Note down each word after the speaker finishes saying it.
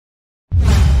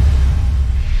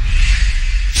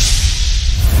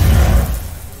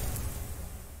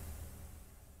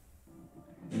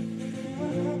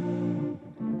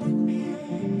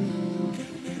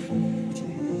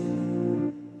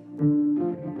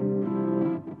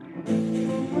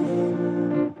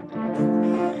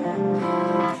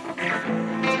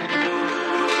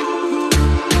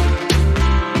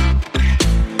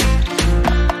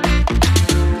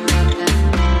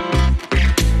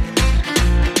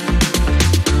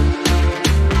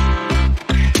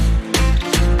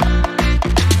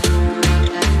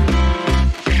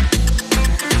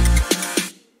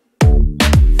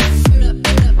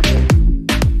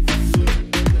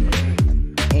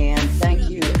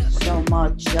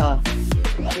Coach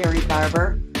Kerri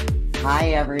Barber. Hi,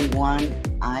 everyone.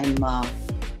 I'm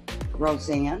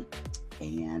Roseanne,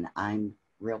 and I'm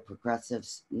Real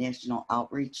Progressive's National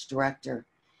Outreach Director.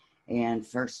 And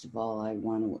first of all, I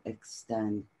want to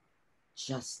extend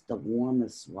just the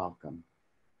warmest welcome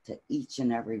to each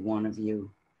and every one of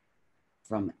you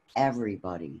from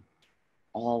everybody,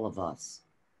 all of us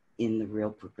in the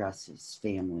Real Progressives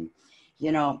family.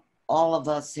 You know, all of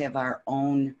us have our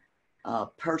own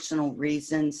personal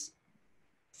reasons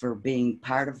for being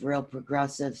part of Real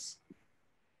Progressives,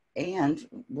 and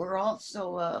we're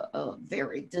also a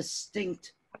very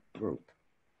distinct group.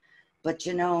 But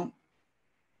you know,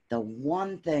 the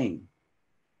one thing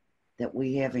that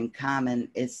we have in common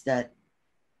is that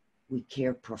we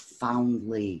care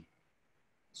profoundly,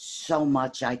 so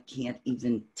much I can't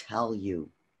even tell you,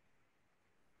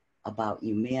 about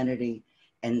humanity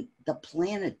and the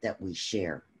planet that we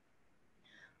share.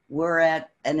 We're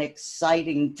at an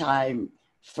exciting time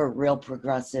for Real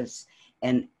Progressives,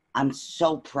 and I'm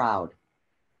so proud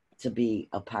to be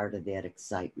a part of that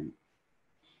excitement.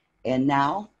 And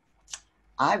now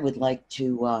I would like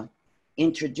to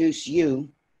introduce you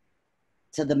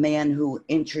to the man who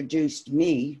introduced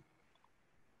me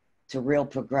to Real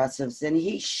Progressives, and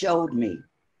he showed me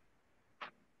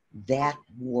that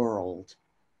world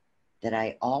that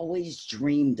I always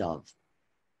dreamed of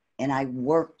and I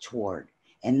worked toward,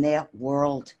 and that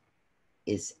world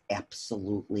is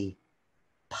absolutely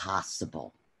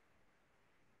possible.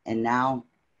 And now,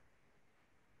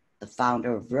 the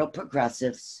founder of Real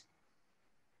Progressives,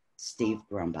 Steve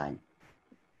Grumbine.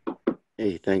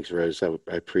 Hey, thanks, Rose. I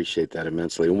appreciate that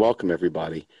immensely. And welcome,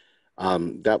 everybody.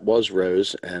 That was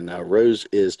Rose. And Rose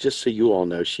is, just so you all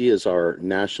know, she is our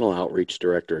National Outreach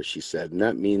Director, as she said. And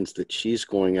that means that she's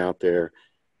going out there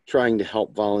trying to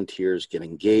help volunteers get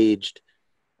engaged,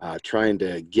 trying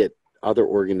to get other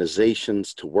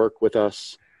organizations to work with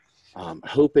us,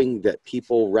 hoping that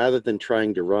people, rather than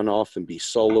trying to run off and be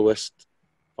soloists,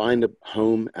 find a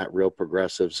home at Real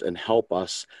Progressives and help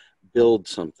us build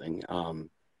something.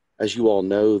 As you all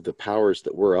know, the powers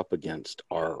that we're up against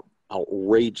are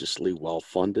outrageously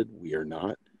well-funded. We are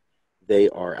not. They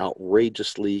are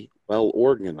outrageously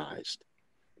well-organized.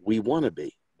 We want to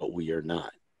be, but we are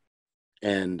not.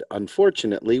 And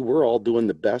unfortunately, we're all doing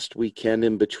the best we can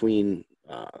in between,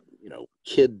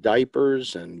 kid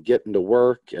diapers and getting to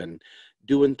work and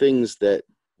doing things that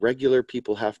regular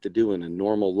people have to do in a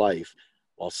normal life,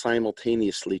 while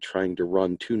simultaneously trying to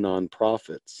run two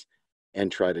nonprofits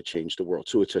and try to change the world.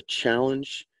 So it's a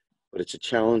challenge, but it's a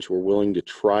challenge we're willing to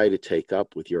try to take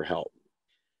up with your help.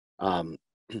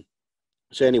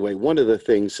 So anyway, one of the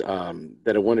things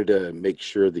that I wanted to make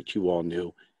sure that you all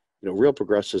knew, Real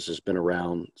Progressives has been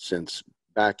around since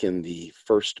back in the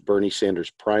first Bernie Sanders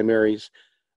primaries.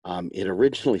 It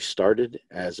originally started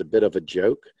as a bit of a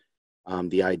joke.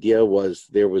 The idea was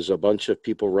there was a bunch of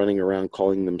people running around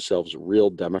calling themselves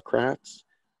real Democrats.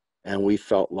 And we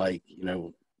felt like,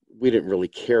 we didn't really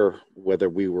care whether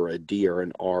we were a D or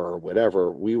an R or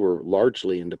whatever. We were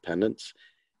largely independents,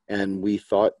 and we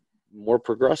thought more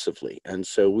progressively. And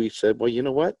so we said, well, you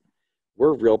know what?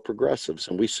 We're Real Progressives,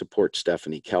 and we support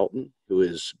Stephanie Kelton, who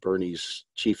is Bernie's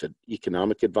chief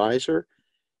economic advisor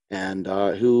and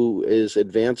who is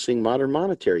advancing modern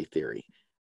monetary theory.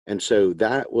 And so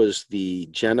that was the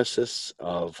genesis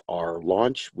of our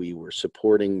launch. We were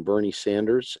supporting Bernie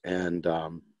Sanders, and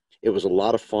it was a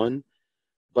lot of fun.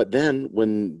 But then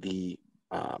when the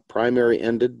primary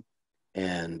ended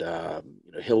and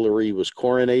Hillary was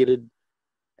coronated,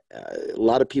 a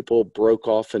lot of people broke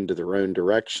off into their own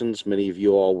directions. Many of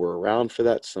you all were around for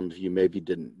that. Some of you maybe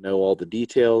didn't know all the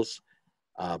details.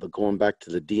 But going back to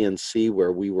the DNC,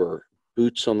 where we were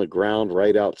boots on the ground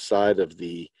right outside of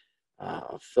the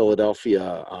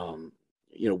Philadelphia,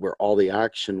 where all the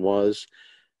action was,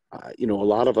 a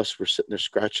lot of us were sitting there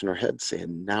scratching our heads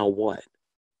saying, now what?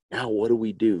 Now what do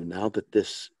we do now that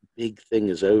this big thing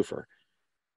is over?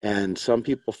 And some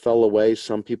people fell away.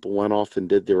 Some people went off and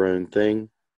did their own thing.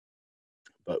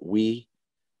 But we,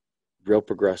 Real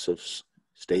Progressives,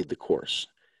 stayed the course.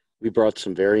 We brought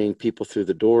some varying people through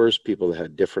the doors, people that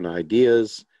had different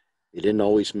ideas. They didn't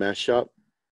always mesh up.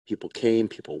 People came,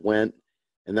 people went.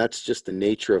 And that's just the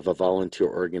nature of a volunteer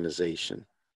organization.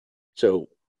 So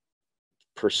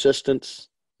persistence,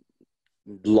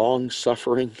 long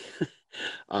suffering,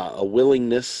 a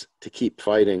willingness to keep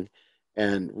fighting,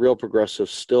 and Real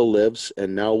Progressives still lives.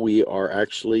 And now we are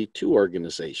actually two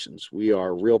organizations. We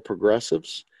are Real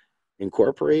Progressives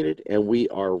Incorporated, and we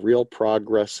are Real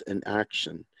Progress in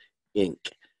Action, Inc.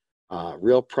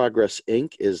 Real Progress,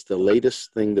 Inc. is the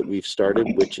latest thing that we've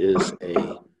started, which is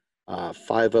a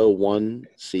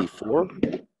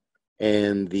 501c4,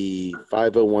 and the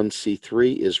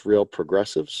 501c3 is Real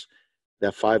Progressives.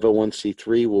 That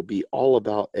 501c3 will be all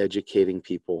about educating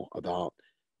people about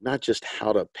not just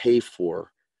how to pay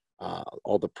for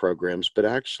all the programs, but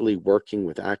actually working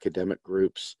with academic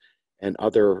groups and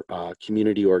other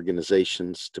community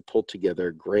organizations to pull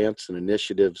together grants and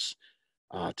initiatives,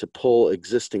 to pull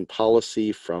existing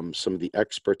policy from some of the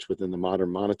experts within the modern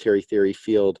monetary theory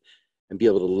field and be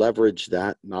able to leverage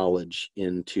that knowledge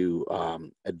into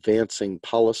advancing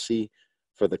policy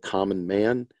for the common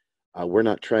man. We're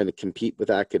not trying to compete with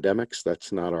academics.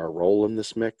 That's not our role in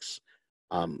this mix.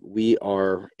 We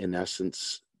are, in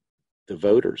essence, the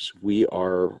voters. We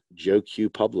are Joe Q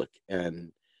public,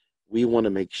 and we want to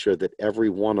make sure that every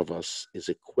one of us is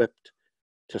equipped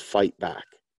to fight back.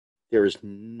 There is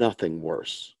nothing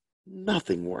worse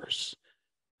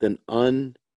than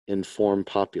uninformed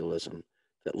populism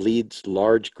that leads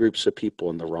large groups of people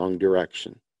in the wrong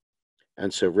direction.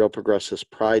 And so Real Progressives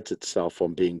prides itself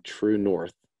on being true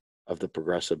north of the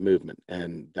progressive movement.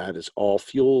 And that is all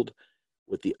fueled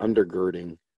with the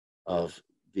undergirding of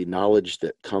the knowledge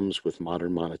that comes with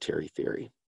modern monetary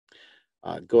theory.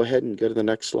 Go ahead and go to the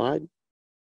next slide.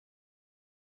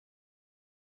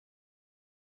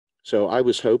 So I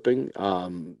was hoping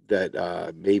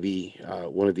that maybe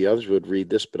one of the others would read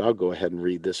this, but I'll go ahead and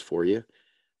read this for you.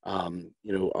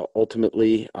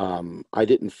 Ultimately, I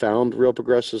didn't found Real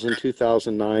Progressives in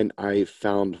 2009. I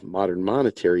found modern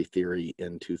monetary theory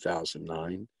in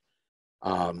 2009.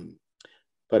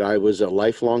 But I was a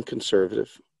lifelong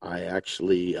conservative. I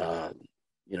actually, was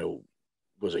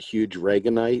a huge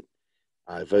Reaganite.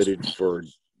 I voted for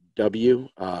W.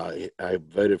 I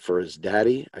voted for his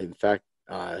daddy. In fact,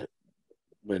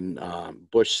 when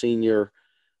Bush Sr.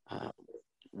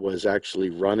 Was actually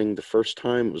running the first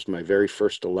time, it was my very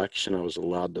first election I was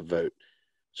allowed to vote.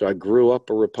 So I grew up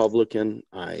a Republican.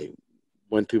 I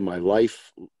went through my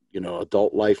life,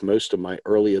 adult life, most of my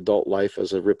early adult life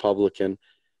as a Republican.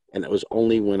 And it was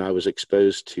only when I was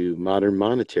exposed to modern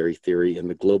monetary theory and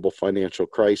the global financial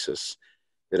crisis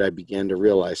that I began to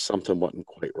realize something wasn't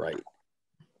quite right.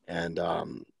 And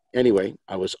anyway,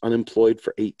 I was unemployed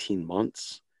for 18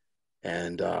 months.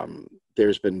 And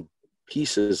there's been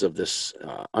pieces of this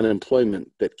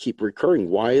unemployment that keep recurring.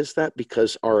 Why is that?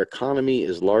 Because our economy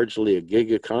is largely a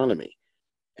gig economy.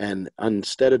 And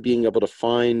instead of being able to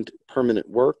find permanent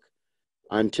work,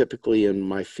 I'm typically in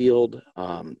my field,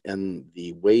 and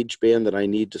the wage band that I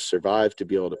need to survive to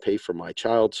be able to pay for my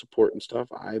child support and stuff,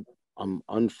 I'm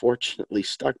unfortunately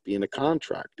stuck being a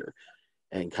contractor.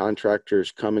 And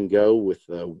contractors come and go with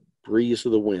the breeze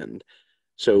of the wind.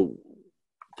 So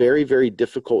very, very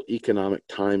difficult economic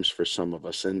times for some of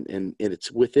us. And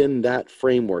it's within that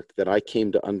framework that I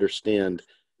came to understand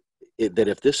that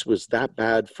if this was that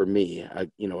bad for me, a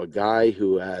guy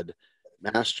who had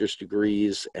master's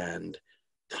degrees and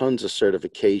tons of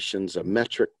certifications, a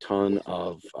metric ton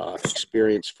of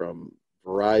experience from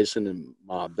Verizon and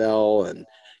Ma Bell and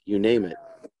you name it,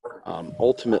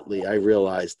 ultimately I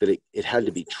realized that it had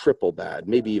to be triple bad,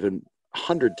 maybe even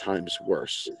 100 times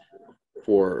worse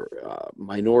for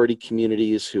minority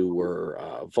communities who were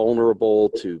vulnerable,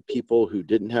 to people who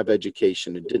didn't have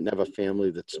education and didn't have a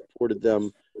family that supported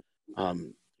them.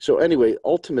 So anyway,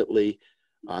 ultimately,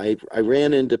 I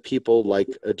ran into people like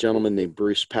a gentleman named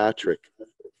Bruce Patrick,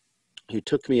 who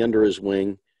took me under his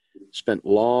wing, spent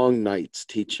long nights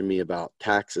teaching me about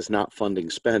taxes not funding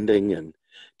spending and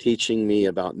teaching me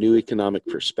about new economic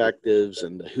perspectives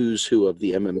and the who's who of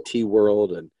the MMT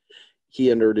world. And he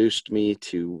introduced me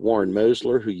to Warren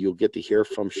Mosler, who you'll get to hear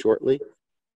from shortly,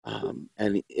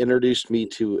 and introduced me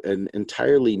to an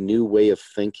entirely new way of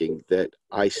thinking that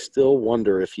I still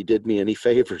wonder if he did me any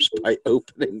favors by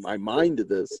opening my mind to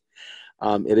this.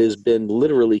 It has been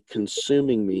literally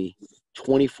consuming me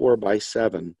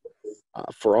 24/7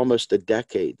 for almost a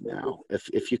decade now.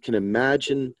 If you can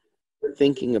imagine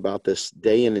thinking about this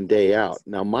day in and day out.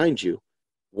 Now, mind you,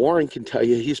 Warren can tell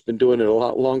you he's been doing it a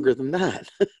lot longer than that.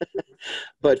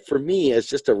 But for me, as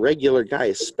just a regular guy,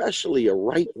 especially a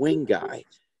right-wing guy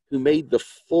who made the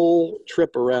full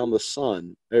trip around the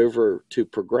sun over to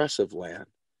progressive land,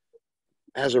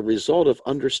 as a result of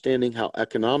understanding how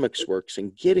economics works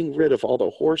and getting rid of all the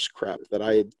horse crap that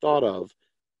I had thought of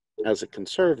as a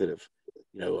conservative,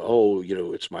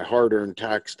 it's my hard-earned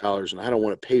tax dollars and I don't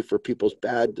want to pay for people's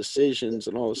bad decisions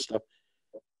and all this stuff.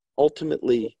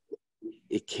 Ultimately,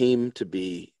 it came to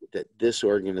be that this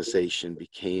organization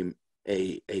became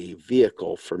a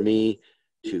vehicle for me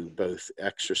to both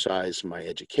exercise my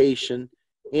education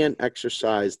and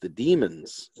exercise the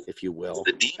demons, if you will,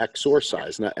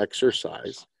 exorcise, not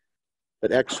exercise,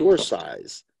 but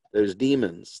exorcise those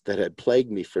demons that had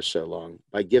plagued me for so long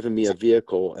by giving me a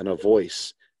vehicle and a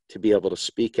voice to be able to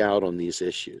speak out on these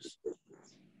issues.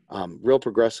 Real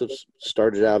Progressives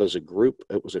started out as a group.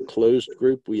 It was a closed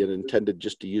group. We had intended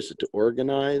just to use it to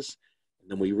organize. And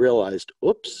then we realized,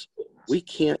 oops, we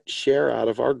can't share out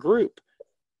of our group.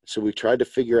 So we tried to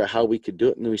figure out how we could do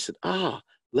it. And then we said,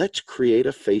 let's create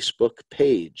a Facebook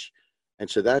page. And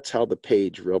so that's how the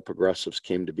page Real Progressives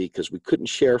came to be, because we couldn't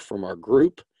share from our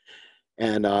group.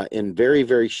 And in very,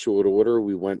 very short order,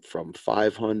 we went from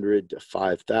 500 to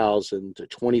 5,000 to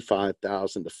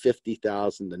 25,000 to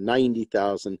 50,000 to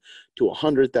 90,000 to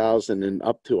 100,000 and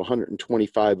up to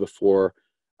 125 before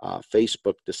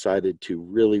Facebook decided to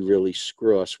really, really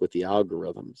screw us with the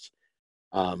algorithms.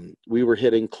 We were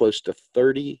hitting close to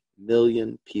 30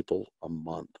 million people a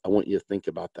month. I want you to think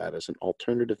about that. As an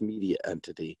alternative media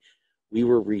entity, we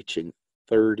were reaching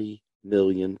 30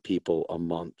 million people a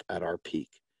month at our peak.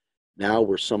 Now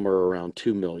we're somewhere around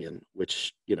 2 million,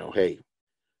 which, hey,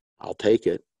 I'll take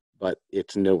it, but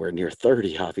it's nowhere near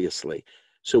 30, obviously.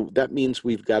 So that means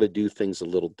we've got to do things a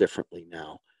little differently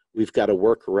now. We've got to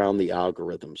work around the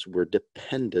algorithms. We're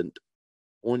dependent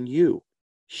on you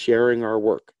sharing our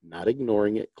work, not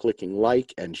ignoring it, clicking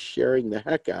like and sharing the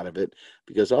heck out of it,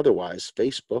 because otherwise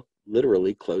Facebook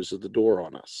literally closes the door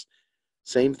on us.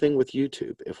 Same thing with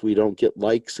YouTube. If we don't get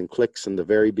likes and clicks in the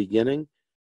very beginning,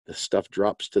 the stuff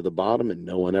drops to the bottom and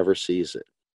no one ever sees it.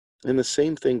 And the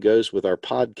same thing goes with our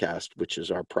podcast, which is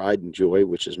our pride and joy,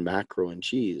 which is Macro and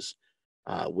Cheese,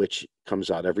 which comes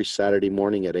out every Saturday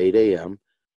morning at 8 a.m.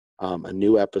 A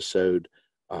new episode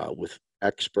with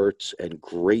experts and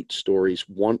great stories.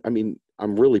 I'm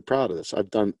really proud of this.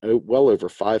 I've done well over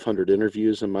 500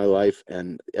 interviews in my life,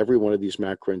 and every one of these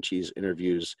Macro and Cheese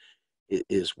interviews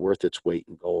is worth its weight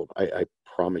in gold. I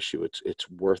promise you, it's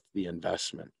worth the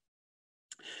investment.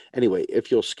 Anyway, if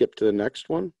you'll skip to the next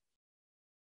one.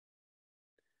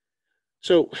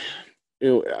 So,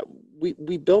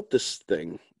 we built this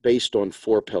thing based on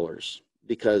 4 pillars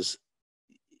because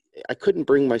I couldn't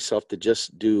bring myself to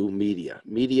just do media.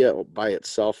 Media by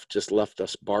itself just left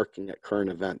us barking at current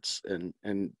events.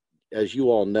 And as you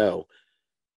all know,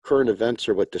 current events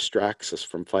are what distracts us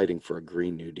from fighting for a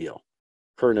Green New Deal.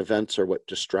 Current events are what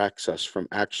distracts us from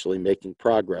actually making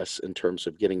progress in terms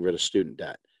of getting rid of student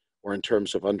debt, or in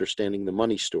terms of understanding the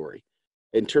money story.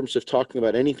 In terms of talking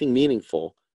about anything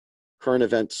meaningful, current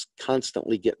events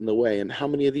constantly get in the way. And how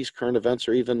many of these current events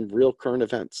are even real current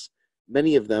events?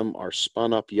 Many of them are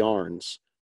spun up yarns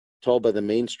told by the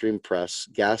mainstream press,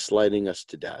 gaslighting us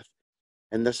to death.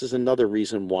 And this is another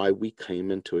reason why we came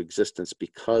into existence,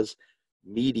 because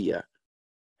media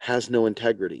has no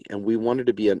integrity. And we wanted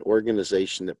to be an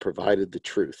organization that provided the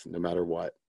truth, no matter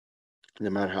what, no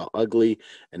matter how ugly,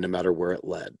 and no matter where it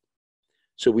led.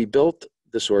 So we built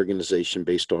this organization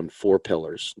based on 4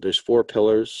 pillars. Those 4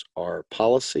 pillars are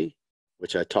policy,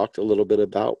 which I talked a little bit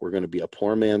about. We're going to be a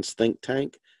poor man's think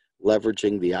tank,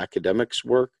 leveraging the academics'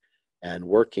 work and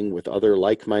working with other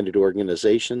like-minded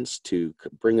organizations to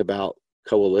bring about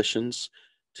coalitions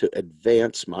to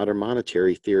advance modern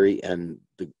monetary theory and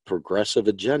the progressive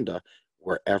agenda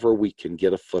wherever we can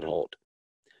get a foothold.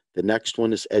 The next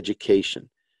one is education.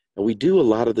 And we do a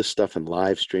lot of this stuff in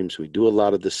live streams. We do a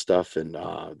lot of this stuff in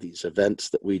these events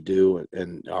that we do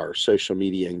and our social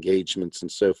media engagements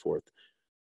and so forth.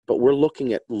 But we're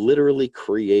looking at literally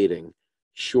creating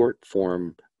short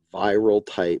form, viral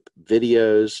type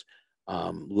videos,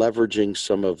 leveraging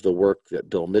some of the work that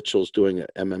Bill Mitchell's doing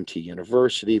at MMT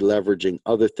University, leveraging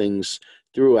other things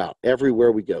throughout,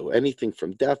 everywhere we go, anything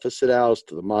from Deficit House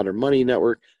to the Modern Money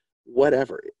Network,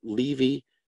 whatever, Levy,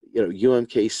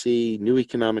 UMKC, New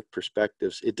Economic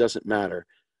Perspectives, it doesn't matter.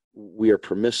 We are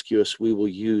promiscuous. We will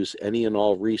use any and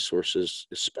all resources,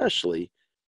 especially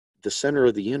the center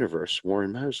of the universe,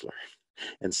 Warren Mosler,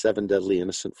 and 7 Deadly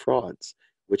Innocent Frauds,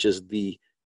 which is the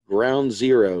ground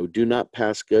zero, do not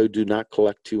pass go, do not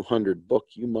collect 200 book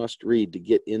you must read to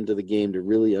get into the game to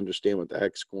really understand what the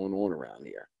heck's going on around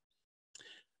here.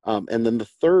 And then the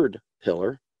third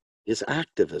pillar is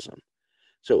activism.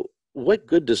 So what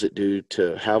good does it do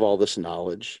to have all this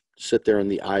knowledge, sit there in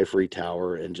the ivory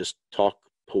tower and just talk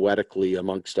poetically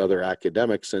amongst other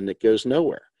academics, and it goes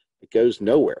nowhere? It goes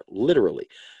nowhere, literally.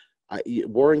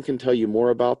 Warren can tell you more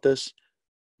about this,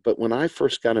 but when I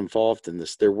first got involved in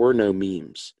this, there were no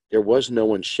memes. There was no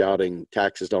one shouting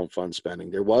taxes don't fund spending.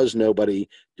 There was nobody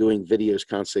doing videos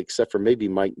constantly except for maybe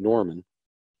Mike Norman.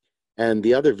 And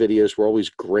the other videos were always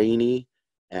grainy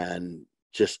and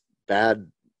just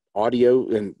bad audio,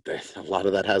 and a lot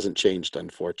of that hasn't changed,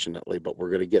 unfortunately, but we're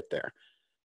going to get there.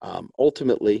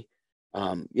 Ultimately,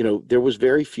 there was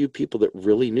very few people that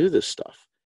really knew this stuff.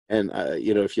 And,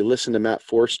 you know, if you listen to Matt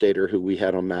Forstater, who we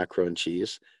had on Macro and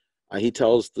Cheese, he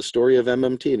tells the story of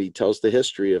MMT, and he tells the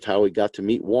history of how he got to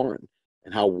meet Warren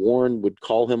and how Warren would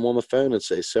call him on the phone and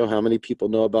say, so how many people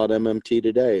know about MMT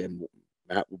today? And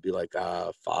Matt would be like,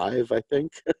 5, I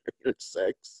think,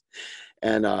 6.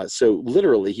 And so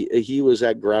literally he was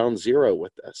at ground zero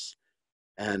with this.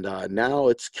 And now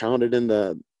it's counted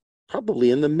in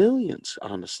probably in the millions,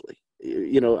 honestly,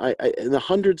 you know, in the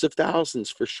hundreds of thousands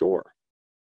for sure.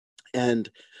 And,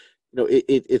 you know,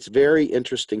 it's very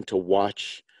interesting to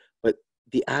watch, but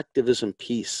the activism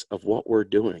piece of what we're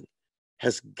doing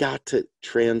has got to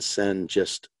transcend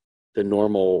just the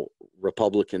normal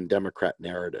Republican Democrat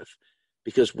narrative,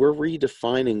 because we're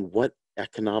redefining what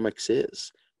economics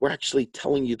is. We're actually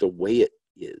telling you the way it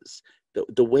is,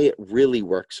 the way it really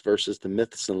works versus the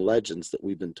myths and legends that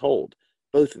we've been told,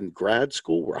 both in grad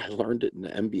school, where I learned it in the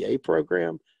MBA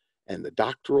program, and the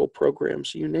doctoral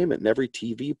programs, you name it, and every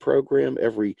TV program,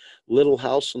 every Little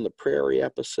House on the Prairie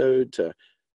episode, to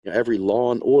every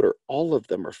Law and Order. All of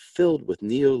them are filled with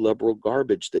neoliberal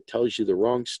garbage that tells you the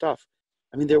wrong stuff.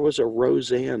 I mean, there was a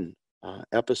Roseanne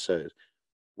episode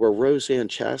where Roseanne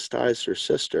chastised her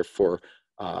sister for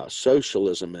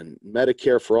socialism and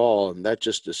Medicare for all, and that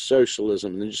just is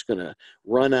socialism, and they're just going to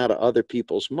run out of other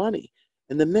people's money.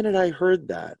 And the minute I heard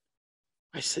that,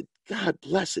 I said, God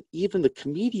bless it. Even the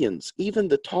comedians, even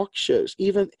the talk shows,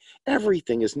 even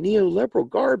everything is neoliberal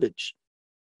garbage.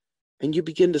 And you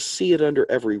begin to see it under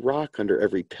every rock, under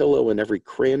every pillow, and every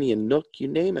cranny and nook, you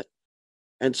name it.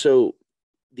 And so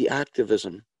the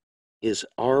activism is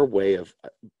our way of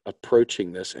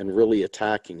approaching this and really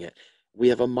attacking it. We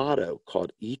have a motto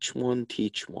called each one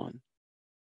teach one,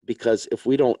 because if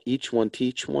we don't each one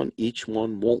teach one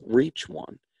won't reach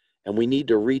one. And we need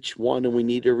to reach 1, and we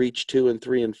need to reach 2 and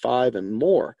 3 and 5 and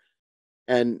more.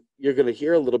 And you're going to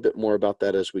hear a little bit more about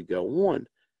that as we go on.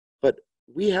 But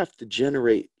we have to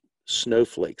generate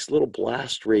snowflakes, little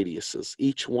blast radiuses,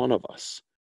 each one of us,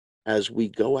 as we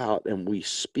go out and we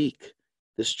speak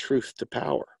this truth to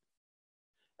power.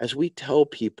 As we tell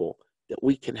people that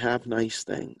we can have nice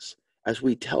things, as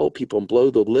we tell people and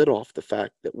blow the lid off the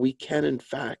fact that we can, in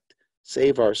fact,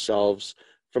 save ourselves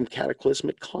from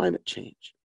cataclysmic climate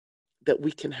change, that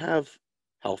we can have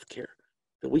health care,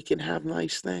 that we can have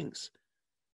nice things,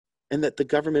 and that the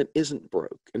government isn't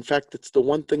broke. In fact, it's the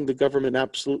one thing the government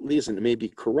absolutely isn't. It may be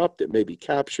corrupt, it may be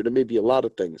captured, it may be a lot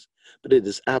of things, but it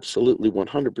is absolutely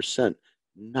 100%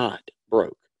 not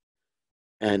broke.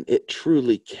 And it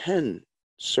truly can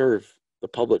serve the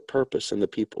public purpose and the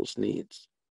people's needs.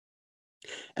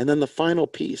 And then the final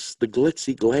piece, the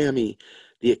glitzy, glammy,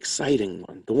 the exciting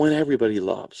one, the one everybody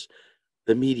loves,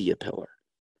 the media pillar.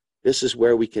 This is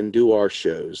where we can do our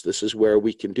shows. This is where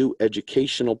we can do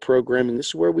educational programming. This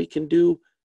is where we can do,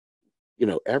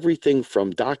 everything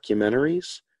from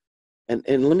documentaries. And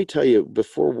let me tell you,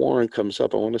 before Warren comes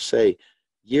up, I want to say,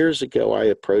 years ago, I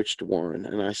approached Warren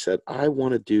and I said, I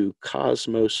want to do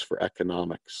Cosmos for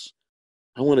Economics.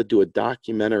 I want to do a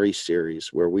documentary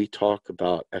series where we talk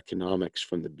about economics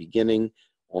from the beginning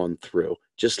on through,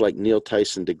 just like Neil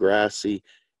Tyson deGrasse,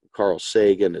 Carl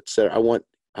Sagan, et cetera.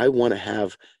 I want to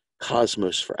have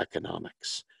Cosmos for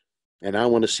Economics. And I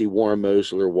want to see Warren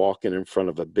Mosler walking in front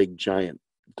of a big giant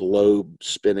globe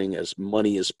spinning as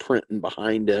money is printing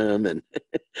behind him and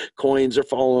coins are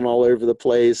falling all over the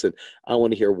place. And I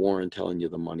want to hear Warren telling you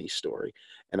the money story.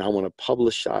 And I want to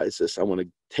publicize this. I want to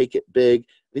take it big.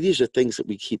 These are things that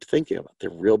we keep thinking about.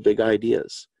 They're real big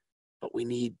ideas, but we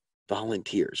need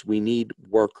volunteers. We need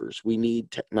workers. We need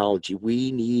technology.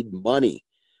 We need money.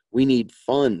 We need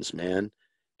funds, man,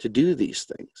 to do these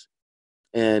things.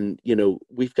 And,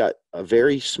 we've got a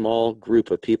very small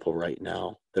group of people right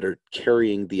now that are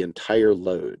carrying the entire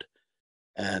load.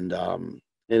 And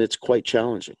it's quite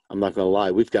challenging. I'm not going to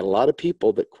lie. We've got a lot of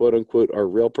people that, quote unquote, are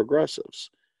real progressives,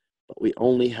 but we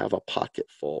only have a pocket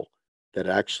full that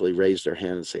actually raise their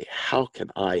hand and say, how can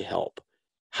I help?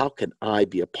 How can I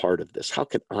be a part of this? How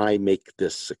can I make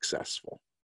this successful?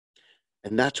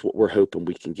 And that's what we're hoping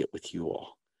we can get with you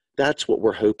all. That's what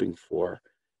we're hoping for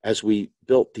as we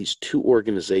built these 2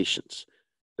 organizations.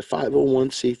 The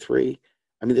 501c3,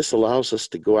 this allows us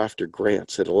to go after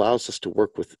grants. It allows us to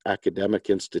work with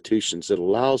academic institutions. It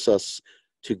allows us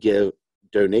to give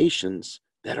donations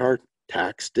that are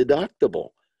tax deductible.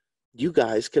 You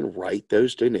guys can write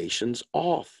those donations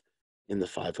off in the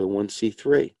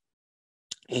 501c3.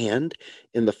 And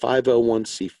in the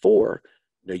 501c4,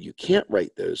 no, you can't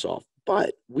write those off.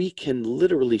 But we can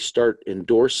literally start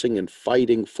endorsing and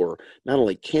fighting for not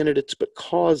only candidates, but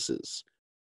causes.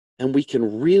 And we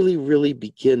can really, really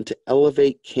begin to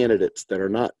elevate candidates that are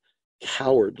not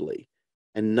cowardly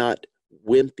and not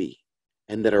wimpy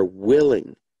and that are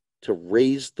willing to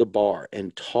raise the bar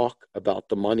and talk about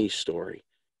the money story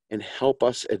and help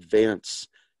us advance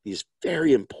these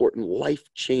very important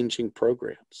life-changing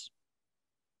programs.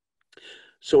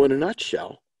 So in a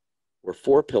nutshell, we're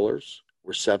 4 pillars,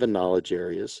 we're 7 knowledge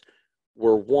areas,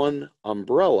 we're one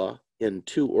umbrella in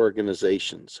 2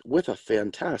 organizations with a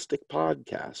fantastic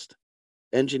podcast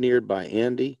engineered by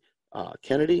Andy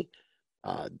Kennedy,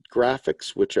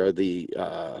 graphics, which are the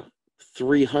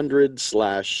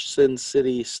 300/Sin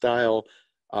City style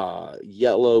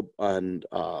yellow and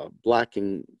black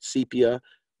and sepia,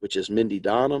 which is Mindy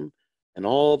Donham, and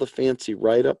all the fancy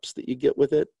write-ups that you get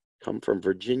with it come from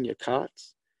Virginia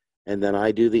Kotz. And then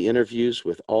I do the interviews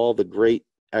with all the great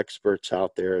experts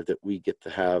out there that we get to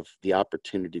have the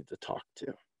opportunity to talk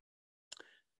to.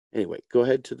 Anyway, go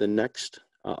ahead to the next.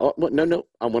 No,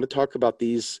 I want to talk about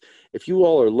these. If you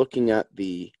all are looking at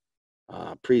the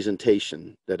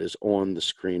presentation that is on the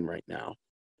screen right now,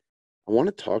 I want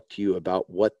to talk to you about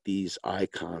what these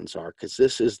icons are, because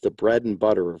this is the bread and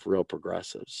butter of Real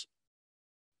Progressives.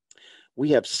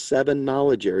 We have 7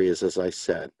 knowledge areas, as I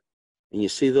said. And you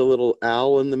see the little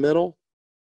owl in the middle?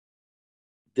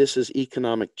 This is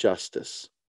economic justice.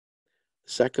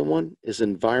 The second one is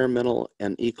environmental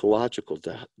and ecological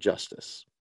justice.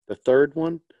 The third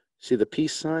one, see the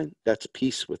peace sign? That's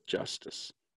peace with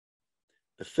justice.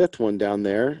 The 5th one down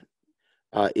there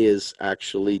is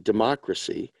actually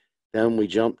democracy. Then we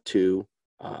jump to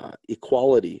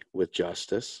equality with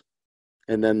justice.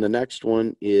 And then the next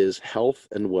one is health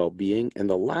and well-being. And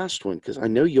the last one, because I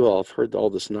know you all have heard all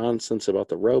this nonsense about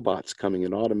the robots coming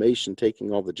and automation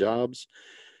taking all the jobs.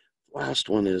 Last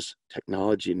one is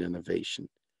technology and innovation,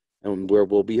 and where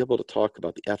we'll be able to talk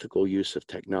about the ethical use of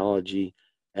technology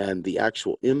and the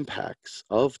actual impacts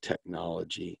of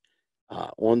technology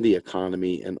on the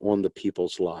economy and on the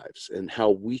people's lives, and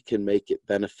how we can make it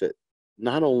benefit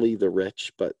not only the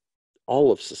rich, but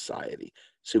all of society.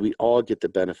 So we all get the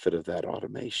benefit of that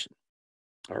automation.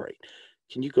 All right,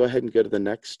 can you go ahead and go to the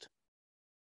next?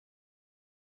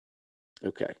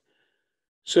 Okay,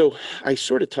 so I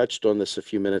sort of touched on this a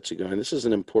few minutes ago, and this is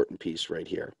an important piece right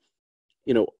here.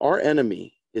 You know, our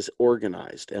enemy is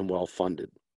organized and well-funded.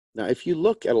 Now, if you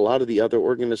look at a lot of the other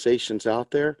organizations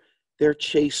out there, they're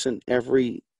chasing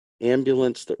every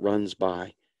ambulance that runs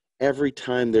by. Every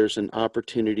time there's an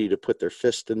opportunity to put their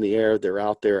fist in the air, they're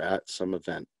out there at some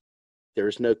event.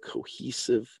 There's no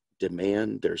cohesive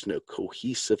demand. There's no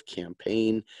cohesive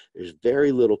campaign. There's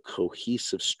very little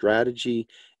cohesive strategy.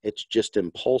 It's just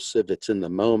impulsive. It's in the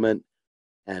moment,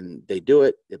 and they do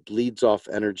it. It bleeds off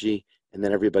energy, and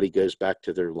then everybody goes back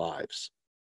to their lives.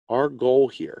 Our goal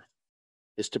here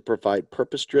is to provide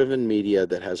purpose-driven media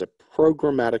that has a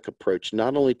programmatic approach,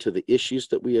 not only to the issues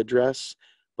that we address,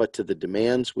 but to the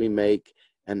demands we make,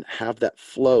 and have that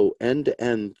flow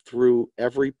end-to-end through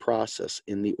every process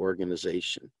in the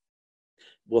organization.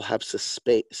 We'll have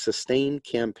sustained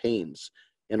campaigns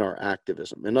in our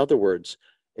activism. In other words,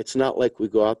 it's not like we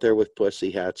go out there with pussy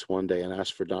hats one day and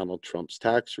ask for Donald Trump's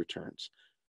tax returns.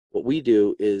 What we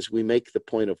do is we make the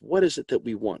point of, what is it that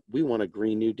we want? We want a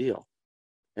Green New Deal.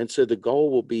 And so the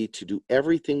goal will be to do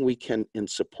everything we can in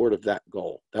support of that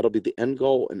goal. That'll be the end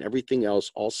goal, and everything else,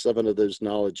 all 7 of those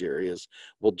knowledge areas,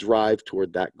 will drive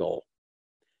toward that goal.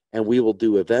 And we will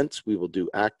do events, we will do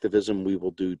activism, we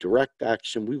will do direct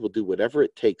action, we will do whatever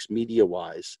it takes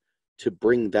media-wise to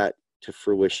bring that to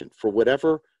fruition for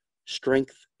whatever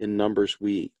strength in numbers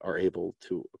we are able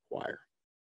to acquire.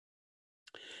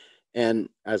 And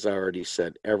as I already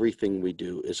said, everything we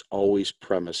do is always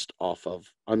premised off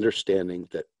of understanding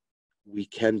that we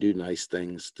can do nice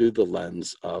things through the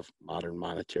lens of modern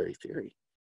monetary theory.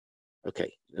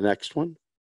 Okay, the next one.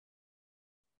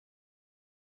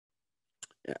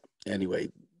 Yeah,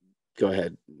 anyway, go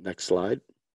ahead, next slide.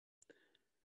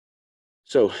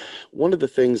 So one of the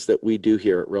things that we do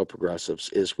here at Real Progressives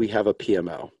is we have a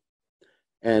PMO,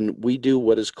 and we do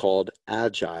what is called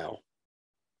Agile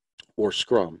or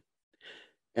Scrum.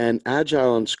 And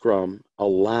Agile and Scrum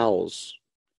allows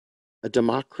a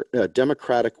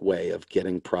democratic way of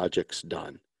getting projects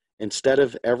done. Instead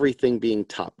of everything being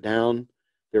top-down,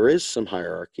 there is some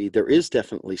hierarchy, there is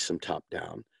definitely some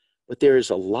top-down, but there is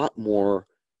a lot more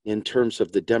in terms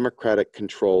of the democratic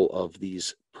control of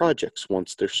these projects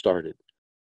once they're started.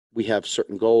 We have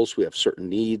certain goals, we have certain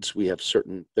needs, we have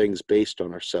certain things based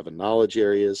on our 7 knowledge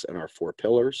areas and our 4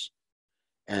 pillars.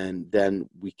 And then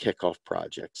we kick off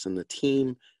projects, and the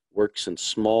team works in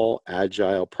small,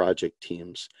 agile project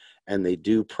teams, and they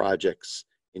do projects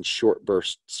in short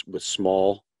bursts with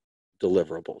small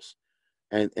deliverables.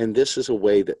 And this is a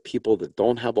way that people that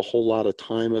don't have a whole lot of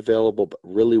time available but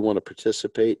really want to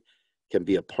participate can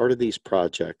be a part of these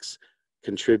projects,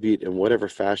 contribute in whatever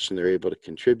fashion they're able to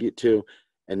contribute to,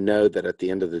 and know that at the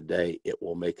end of the day, it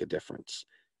will make a difference.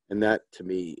 And that, to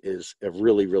me, is a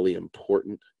really, really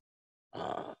important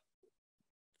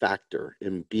factor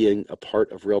in being a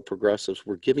part of Real Progressives.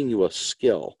 We're giving you a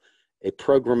skill, a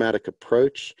programmatic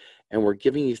approach, and we're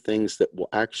giving you things that will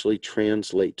actually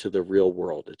translate to the real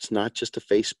world. It's not just a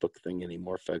Facebook thing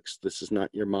anymore, folks. This is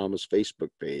not your mama's Facebook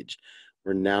page.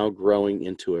 We're now growing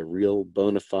into a real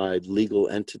bona fide legal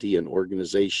entity and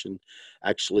organization,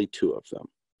 actually 2 of them.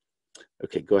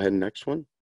 Okay, go ahead, next one.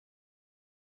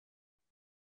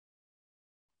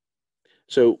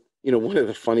 So, you know, one of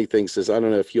the funny things is, I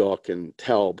don't know if you all can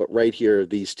tell, but right here,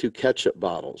 these 2 ketchup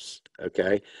bottles,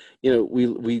 okay? You know,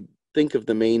 we think of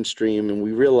the mainstream and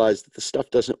we realize that the stuff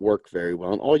doesn't work very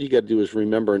well. And all you got to do is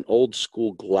remember an old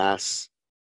school glass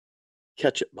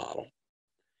ketchup bottle.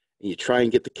 And you try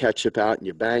and get the ketchup out and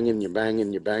you're banging,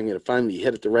 and finally you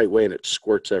hit it the right way and it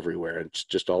squirts everywhere and it's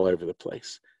just all over the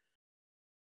place.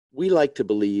 We like to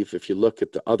believe, if you look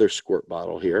at the other squirt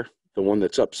bottle here, the one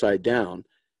that's upside down,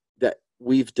 that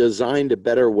we've designed a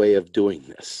better way of doing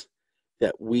this,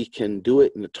 that we can do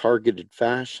it in a targeted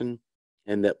fashion,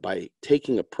 and that by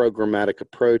taking a programmatic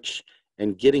approach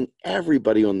and getting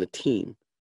everybody on the team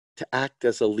to act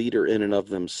as a leader in and of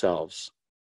themselves,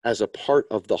 as a part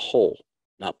of the whole,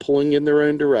 not pulling in their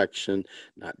own direction,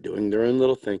 not doing their own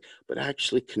little thing, but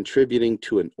actually contributing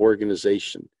to an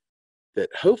organization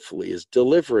that hopefully is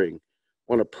delivering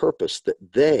on a purpose that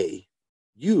they,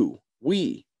 you,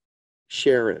 we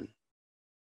share in.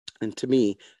 And to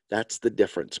me, that's the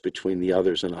difference between the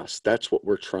others and us. That's what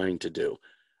we're trying to do.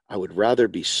 I would rather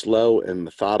be slow and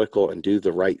methodical and do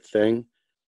the right thing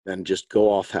than just go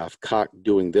off half-cocked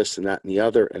doing this and that and the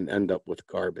other and end up with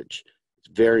garbage.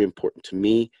 It's very important to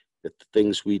me that the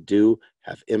things we do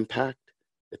have impact,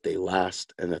 that they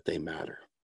last, and that they matter.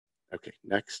 Okay,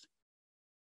 next.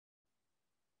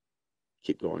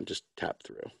 Keep going, just tap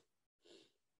through.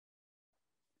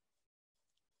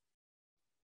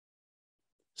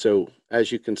 So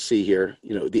as you can see here,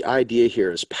 you know, the idea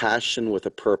here is passion with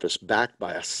a purpose backed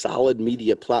by a solid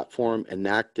media platform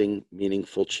enacting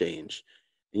meaningful change.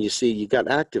 And you see, you got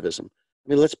activism. I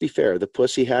mean, let's be fair. The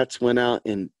Pussy Hats went out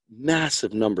in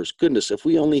massive numbers. Goodness, if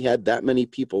we only had that many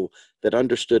people that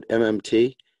understood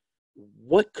MMT,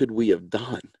 what could we have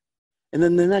done? And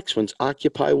then the next one's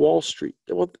Occupy Wall Street.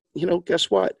 Well, you know,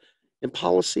 guess what? In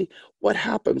policy, what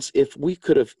happens if we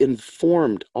could have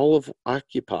informed all of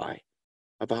Occupy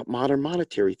about modern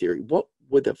monetary theory? What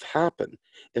would have happened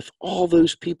if all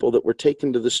those people that were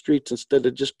taken to the streets, instead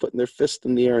of just putting their fist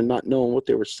in the air and not knowing what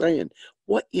they were saying,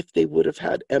 what if they would have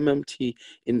had MMT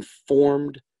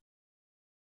informed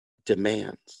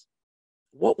demands?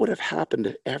 What would have happened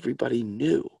if everybody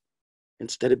knew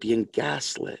instead of being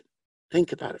gaslit?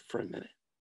 Think about it for a minute.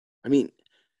 I mean,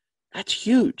 that's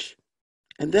huge.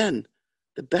 And then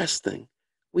the best thing,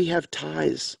 we have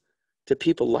ties to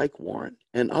people like Warren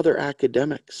and other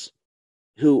academics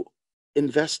who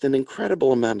invest an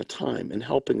incredible amount of time in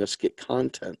helping us get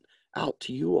content out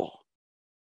to you all.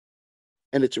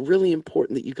 And it's really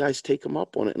important that you guys take them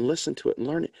up on it and listen to it and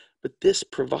learn it. But this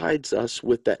provides us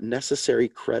with that necessary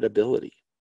credibility.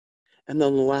 And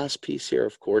then the last piece here,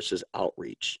 of course, is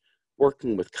outreach.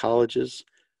 Working with colleges,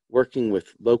 working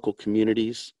with local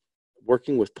communities,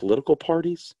 working with political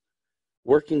parties,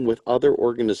 working with other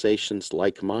organizations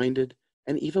like-minded,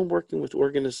 and even working with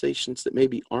organizations that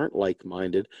maybe aren't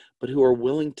like-minded, but who are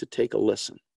willing to take a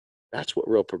listen. That's what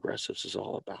Real Progressives is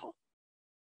all about.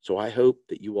 So I hope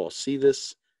that you all see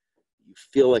this, you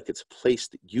feel like it's a place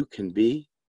that you can be,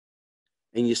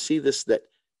 and you see this, that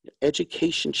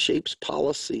education shapes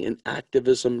policy and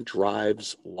activism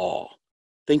drives law.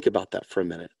 Think about that for a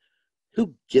minute.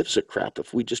 Who gives a crap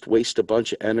if we just waste a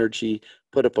bunch of energy,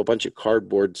 put up a bunch of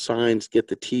cardboard signs, get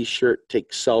the t-shirt,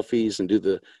 take selfies, and do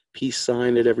the peace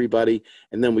sign at everybody,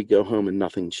 and then we go home and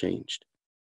nothing changed?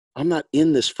 I'm not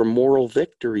in this for moral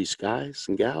victories, guys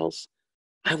and gals.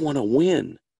 I want to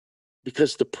win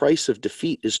because the price of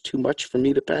defeat is too much for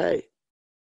me to pay.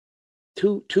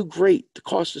 Too great. The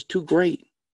cost is too great.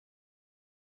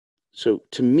 So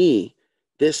to me,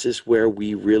 this is where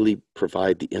we really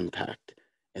provide the impact.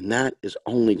 And that is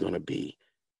only going to be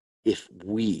if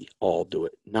we all do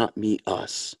it, not me,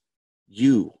 us.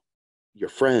 You, your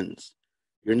friends,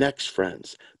 your next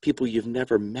friends, people you've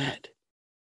never met,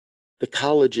 the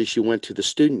colleges you went to, the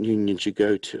student unions you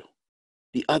go to,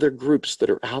 the other groups that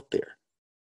are out there,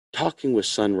 talking with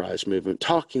Sunrise Movement,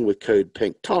 talking with Code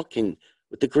Pink, talking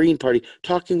with the Green Party,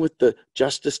 talking with the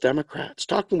Justice Democrats,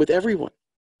 talking with everyone,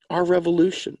 our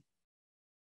revolution,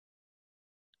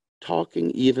 talking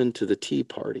even to the Tea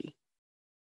Party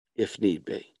if need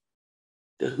be,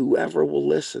 to whoever will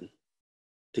listen,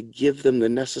 to give them the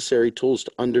necessary tools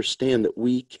to understand that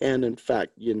we can, in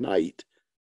fact, unite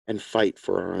and fight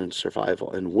for our own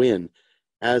survival and win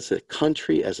as a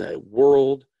country, as a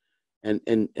world, and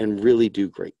really do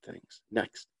great things.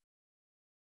 Next.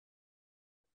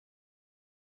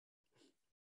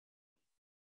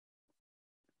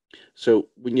 So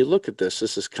when you look at this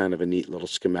is kind of a neat little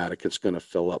schematic. It's going to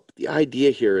fill up. The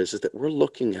idea here is that we're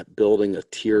looking at building a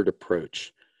tiered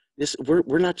approach.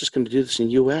 We're not just going to do this in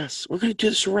the U.S. We're going to do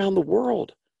this around the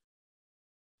world.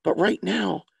 But right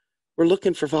now, we're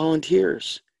looking for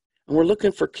volunteers. And we're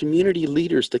looking for community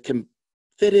leaders that can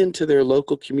fit into their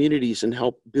local communities and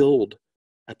help build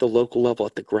at the local level,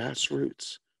 at the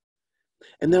grassroots.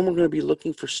 And then we're going to be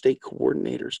looking for state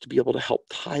coordinators to be able to help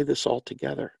tie this all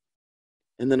together.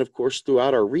 And then, of course,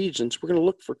 throughout our regions, we're going to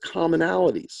look for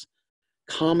commonalities,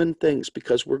 common things,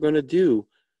 because we're going to do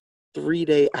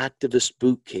 3-day activist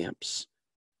boot camps,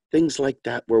 things like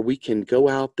that, where we can go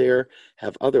out there,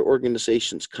 have other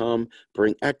organizations come,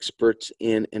 bring experts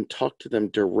in and talk to them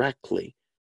directly,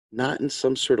 not in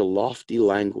some sort of lofty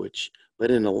language,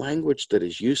 but in a language that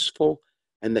is useful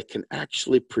and that can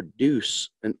actually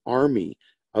produce an army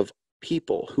of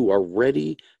people who are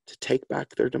ready to take back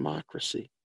their democracy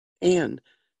and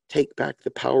take back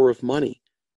the power of money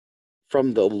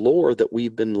from the lore that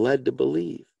we've been led to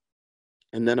believe.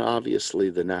 And then obviously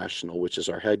the national, which is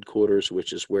our headquarters,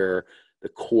 which is where the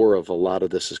core of a lot of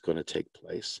this is going to take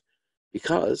place.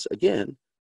 Because again,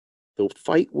 the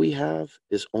fight we have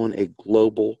is on a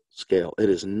global scale. It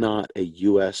is not a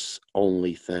US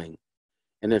only thing.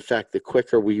 And in fact, the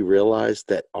quicker we realize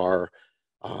that our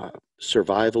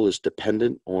survival is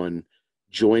dependent on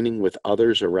joining with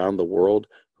others around the world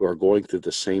who are going through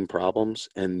the same problems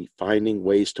and finding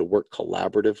ways to work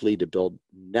collaboratively to build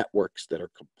networks that are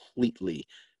completely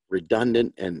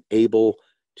redundant and able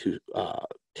to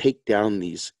take down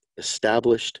these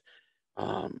established,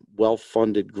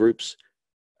 well-funded groups,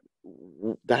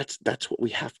 that's what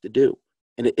we have to do.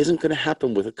 And it isn't going to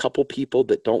happen with a couple people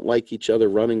that don't like each other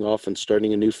running off and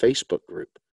starting a new Facebook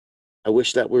group. I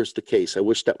wish that was the case. I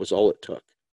wish that was all it took.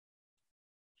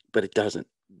 But it doesn't.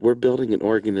 We're building an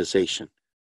organization.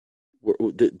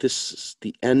 This is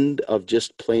the end of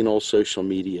just plain old social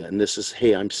media. And this is,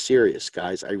 hey, I'm serious,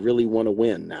 guys. I really want to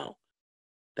win now.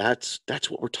 That's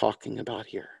what we're talking about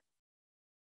here.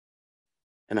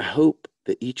 And I hope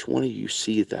that each one of you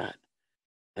see that.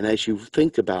 And as you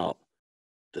think about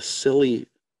the silly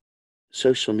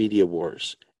social media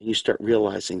wars, and you start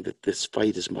realizing that this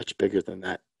fight is much bigger than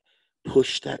that,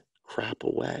 push that crap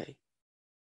away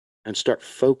and start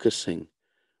focusing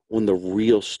on the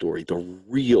real story, the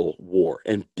real war,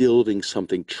 and building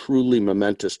something truly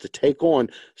momentous to take on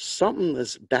something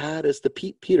as bad as the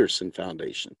Pete Peterson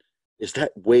Foundation. Is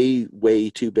that way, way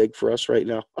too big for us right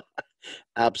now?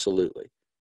 Absolutely.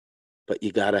 But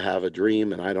you got to have a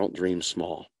dream, and I don't dream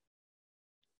small.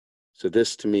 So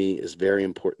this, to me, is very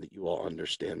important that you all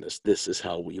understand this. This is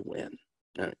how we win.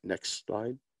 All right, next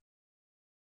slide.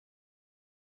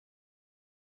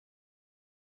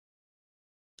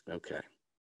 Okay.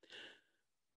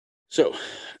 So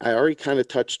I already kind of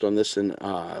touched on this, and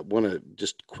want to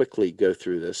just quickly go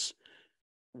through this.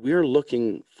 We're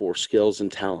looking for skills and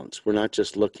talents. We're not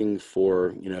just looking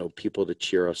for, people to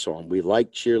cheer us on. We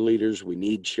like cheerleaders. We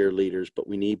need cheerleaders, but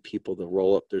we need people to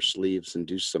roll up their sleeves and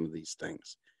do some of these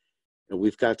things. And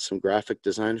we've got some graphic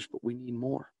designers, but we need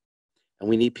more. And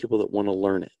we need people that want to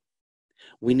learn it.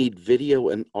 We need video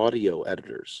and audio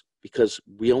editors, because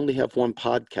we only have one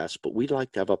podcast, but we'd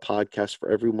like to have a podcast for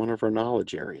every one of our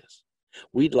knowledge areas.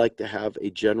 We'd like to have a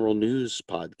general news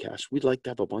podcast. We'd like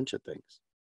to have a bunch of things.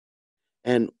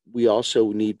 And we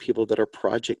also need people that are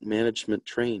project management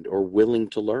trained or willing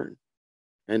to learn,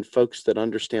 and folks that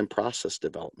understand process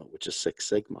development, which is Six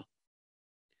Sigma.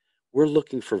 We're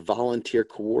looking for volunteer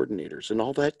coordinators, and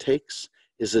all that takes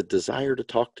is a desire to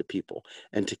talk to people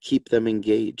and to keep them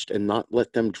engaged and not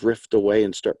let them drift away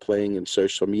and start playing in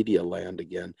social media land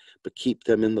again, but keep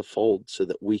them in the fold so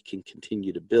that we can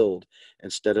continue to build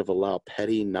instead of allow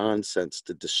petty nonsense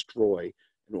to destroy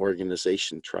an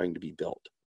organization trying to be built.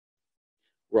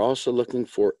 We're also looking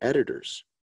for editors,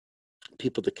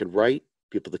 people that can write,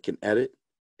 people that can edit,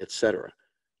 etc.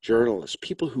 Journalists,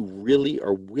 people who really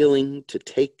are willing to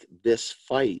take this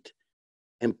fight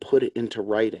and put it into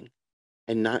writing,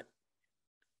 and not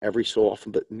every so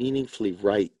often, but meaningfully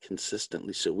write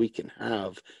consistently, so we can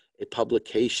have a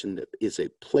publication that is a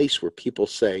place where people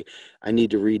say, I need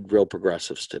to read Real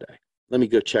Progressives today. Let me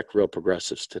go check Real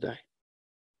Progressives today.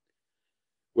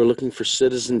 We're looking for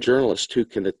citizen journalists who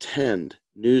can attend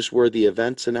newsworthy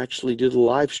events and actually do the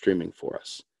live streaming for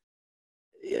us.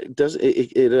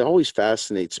 it always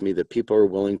fascinates me that people are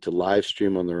willing to live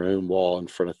stream on their own wall in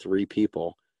front of 3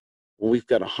 people when we've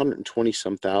got 120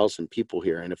 some thousand people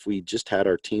here. And if we just had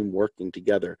our team working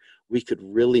together, we could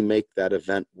really make that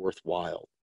event worthwhile.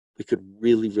 We could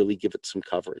really, really give it some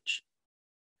coverage.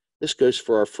 This goes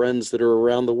for our friends that are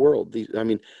around the world.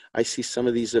 I see some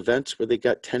of these events where they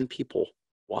got 10 people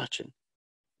watching,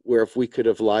 where if we could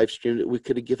have live streamed it, we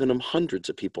could have given them hundreds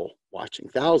of people watching,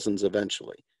 thousands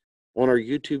eventually, on our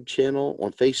YouTube channel,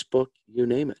 on Facebook, you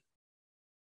name it.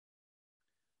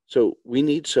 So we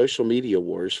need social media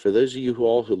wars. For those of you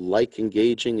who like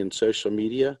engaging in social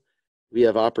media, we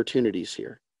have opportunities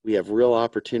here. We have real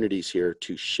opportunities here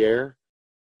to share,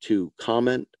 to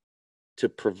comment, to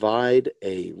provide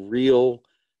a real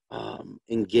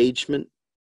engagement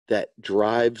that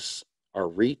drives our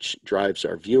reach, drives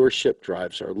our viewership,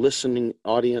 drives our listening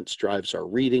audience, drives our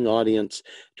reading audience,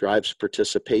 drives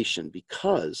participation,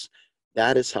 because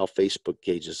that is how Facebook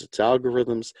gauges its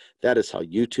algorithms. That is how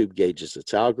YouTube gauges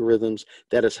its algorithms.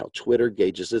 That is how Twitter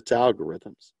gauges its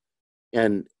algorithms.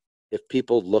 And if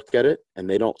people look at it and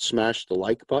they don't smash the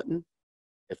like button,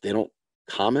 if they don't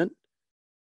comment,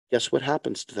 guess what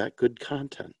happens to that good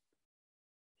content?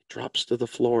 It drops to the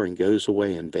floor and goes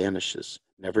away and vanishes,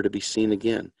 never to be seen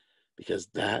again, because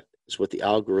that is what the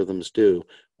algorithms do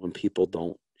when people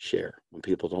don't share, when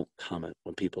people don't comment,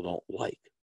 when people don't like.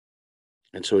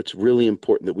 And so it's really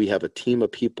important that we have a team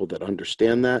of people that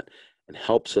understand that and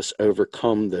helps us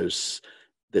overcome those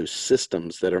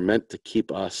systems that are meant to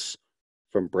keep us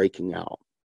from breaking out.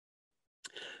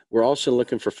 We're also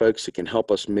looking for folks that can help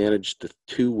us manage the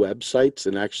 2 websites,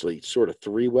 and actually sort of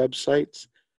 3 websites.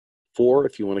 4,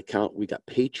 if you want to count. We got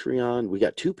Patreon. We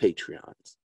got 2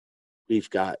 Patreons. We've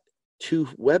got 2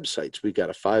 websites. We've got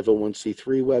a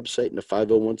 501c3 website and a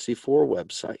 501c4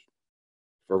 website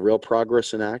for Real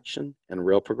Progress in Action and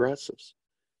Real Progressives.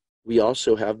 We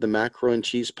also have the Macro and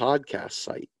Cheese podcast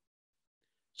site.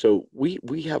 So we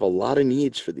have a lot of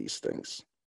needs for these things.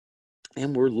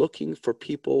 And we're looking for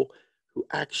people who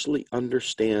actually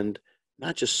understand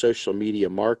not just social media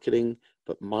marketing,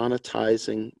 but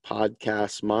monetizing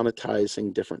podcasts,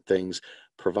 monetizing different things,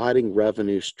 providing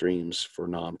revenue streams for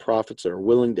nonprofits that are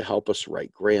willing to help us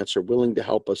write grants, or willing to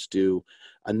help us do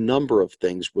a number of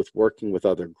things with working with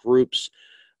other groups.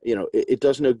 It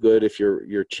does no good if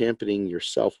you're championing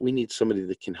yourself. We need somebody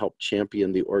that can help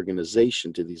champion the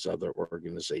organization to these other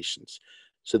organizations,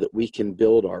 so that we can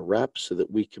build our reps, so that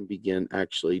we can begin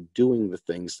actually doing the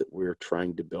things that we're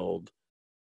trying to build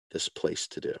this place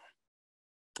to do.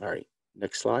 All right,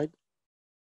 next slide.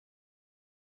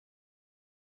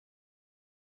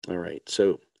 All right,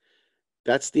 so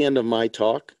that's the end of my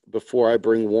talk. Before I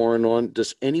bring Warren on,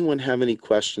 does anyone have any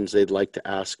questions they'd like to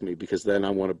ask me? Because then I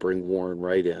want to bring Warren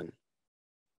right in.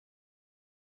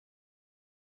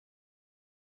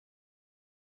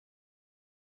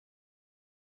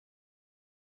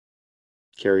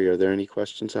 Kerri, are there any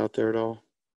questions out there at all?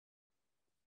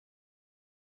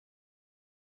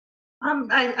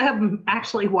 I'm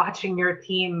actually watching your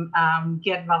team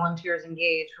get volunteers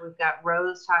engaged. We've got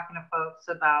Rose talking to folks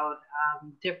about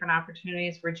different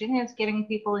opportunities. Virginia's getting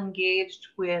people engaged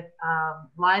with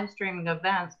live streaming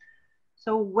events.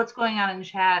 So what's going on in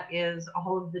chat is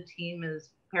all of the team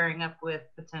is pairing up with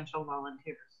potential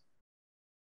volunteers.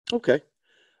 Okay.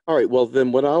 All right. Well,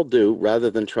 then what I'll do,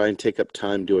 rather than try and take up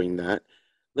time doing that,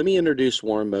 let me introduce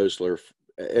Warren Mosler.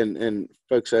 And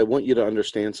folks, I want you to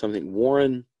understand something.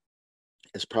 Warren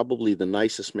is probably the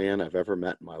nicest man I've ever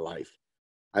met in my life.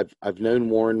 I've known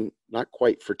Warren not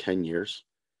quite for 10 years.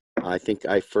 I think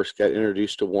I first got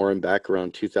introduced to Warren back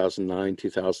around 2009,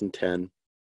 2010.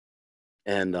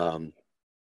 And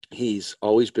he's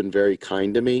always been very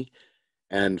kind to me.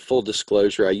 And full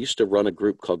disclosure, I used to run a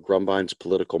group called Grumbine's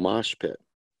Political Mosh Pit.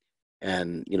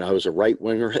 And, I was a right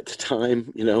winger at the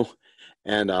time,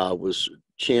 and was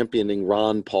championing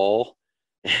Ron Paul.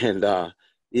 And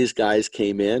these guys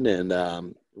came in,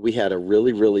 and we had a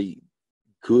really, really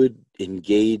good,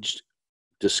 engaged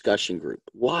discussion group.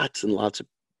 Lots and lots of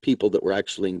people that were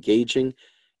actually engaging,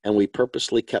 and we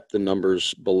purposely kept the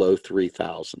numbers below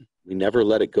 3,000. We never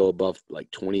let it go above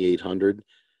like 2,800,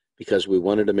 because we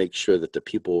wanted to make sure that the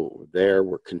people there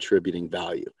were contributing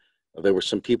value. There were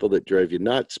some people that drove you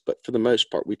nuts, but for the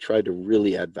most part, we tried to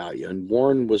really add value. And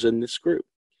Warren was in this group.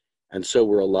 And so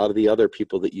were a lot of the other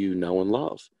people that you know and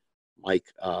love. Mike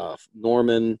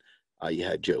Norman, you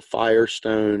had Joe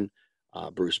Firestone,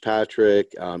 Bruce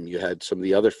Patrick. You had some of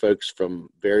the other folks from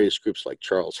various groups like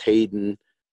Charles Hayden,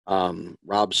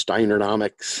 Rob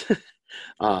Steinernomics,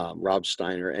 Rob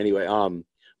Steiner. Anyway,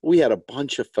 we had a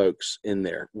bunch of folks in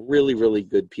there, really, really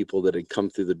good people that had come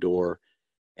through the door.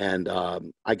 And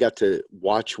I got to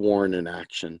watch Warren in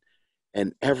action.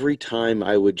 And every time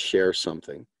I would share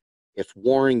something, if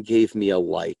Warren gave me a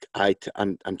like,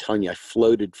 I'm telling you, I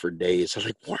floated for days. I was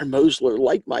like, Warren Mosler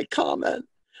liked my comment.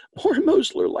 Warren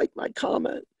Mosler liked my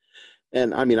comment.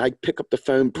 And I mean, I'd pick up the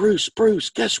phone, Bruce,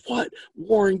 guess what?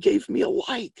 Warren gave me a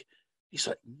like. He's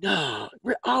like, nah,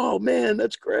 oh man,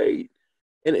 that's great.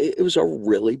 And it was a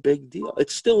really big deal. It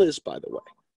still is, by the way.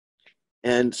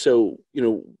 And so, you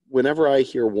know, whenever I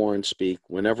hear Warren speak,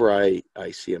 whenever I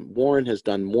see him, Warren has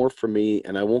done more for me,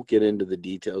 and I won't get into the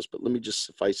details, but let me just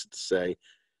suffice it to say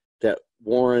that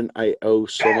Warren, I owe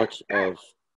so much of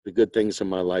the good things in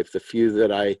my life. The few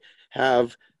that I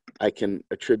have, I can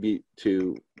attribute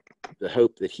to the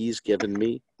hope that he's given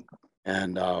me.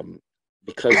 And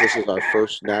because this is our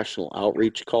first national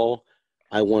outreach call,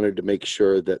 I wanted to make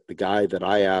sure that the guy that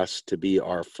I asked to be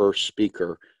our first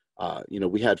speaker, you know,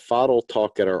 we had Fadl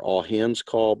talk at our all hands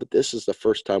call, but this is the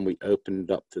first time we opened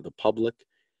it up to the public.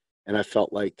 And I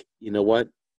felt like, you know what,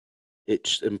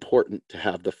 it's important to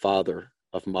have the father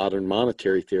of modern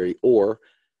monetary theory, or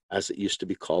as it used to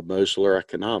be called, Mosler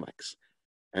economics.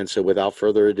 And so without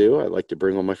further ado, I'd like to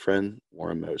bring on my friend,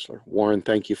 Warren Mosler. Warren,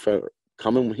 thank you for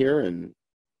coming here, and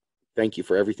thank you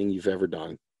for everything you've ever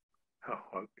done. Oh,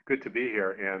 well, good to be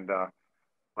here. And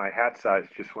my hat size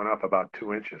just went up about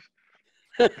 2 inches.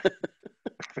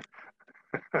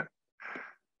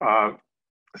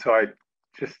 So I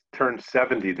just turned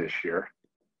 70 this year.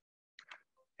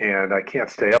 And I can't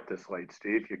stay up this late,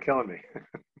 Steve. You're killing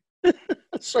me.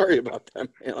 Sorry about that,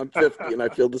 man. I'm 50 and I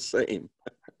feel the same.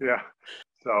 Yeah.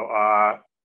 So,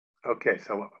 okay.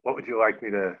 So what would you like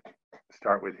me to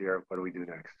start with here? What do we do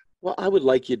next? Well, I would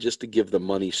like you just to give the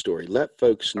money story. Let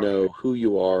folks know who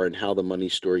you are and how the money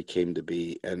story came to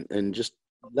be, and just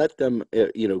let them,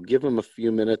 you know, give them a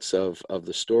few minutes of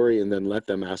the story, and then let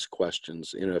them ask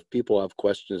questions. You know, if people have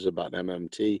questions about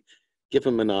MMT, give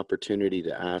them an opportunity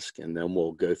to ask, and then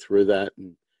we'll go through that,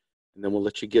 and then we'll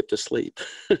let you get to sleep.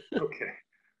 Okay.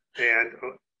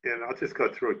 And I'll just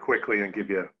go through it quickly and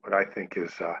give you what I think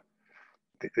is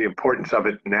the importance of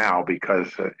it now,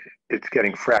 because it's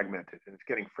getting fragmented, and it's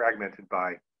getting fragmented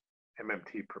by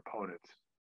MMT proponents.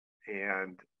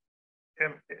 And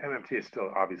MMT is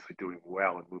still obviously doing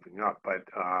well and moving up, but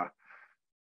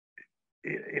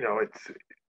you know,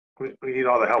 we need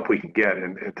all the help we can get,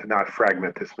 and to not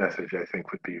fragment this message, I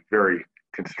think, would be very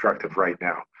constructive right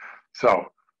now.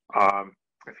 So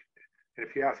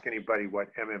if you ask anybody what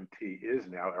MMT is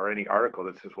now, or any article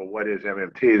that says, well, what is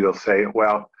MMT? They'll say,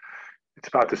 well, it's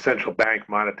about the central bank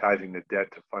monetizing the debt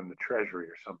to fund the treasury,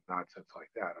 or some nonsense like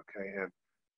that. Okay. And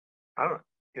I don't,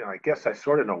 you know, I guess I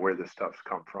sort of know where this stuff's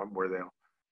come from, where they'll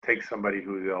take somebody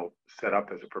who they'll set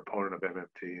up as a proponent of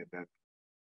MMT, and then,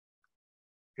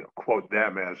 you know, quote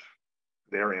them as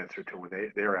their answer to when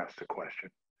they're asked a question.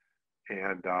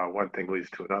 And one thing leads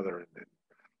to another.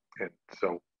 And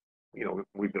so, you know,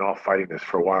 we've been all fighting this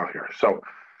for a while here. So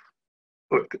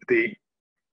look, the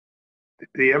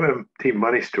MMT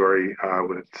money story,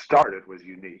 when it started, was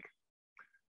unique,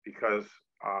 because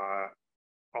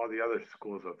all the other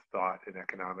schools of thought in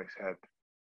economics had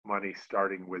money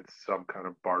starting with some kind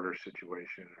of barter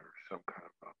situation or some kind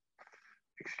of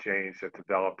exchange that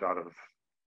developed out of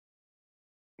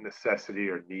necessity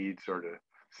or needs, or to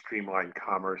streamline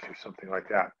commerce or something like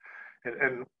that.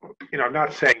 And you know, I'm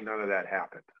not saying none of that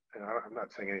happened, and I'm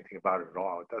not saying anything about it at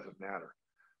all. It doesn't matter.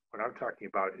 What I'm talking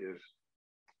about is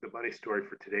the money story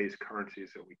for today's currencies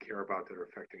that we care about, that are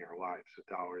affecting our lives: the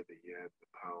dollar, the yen, the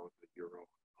pound, the euro,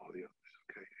 all the others.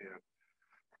 Okay,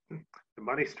 and the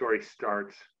money story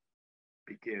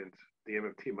begins the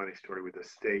MMT money story with a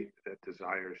state that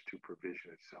desires to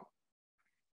provision itself.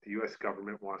 The U.S.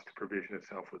 government wants to provision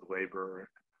itself with labor,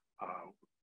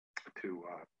 to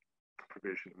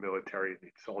provision the military. It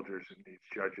needs soldiers, it needs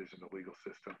judges in the legal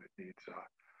system, it needs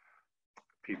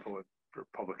people for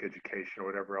public education, or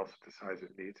whatever else it decides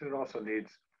it needs. And it also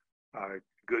needs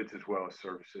goods as well as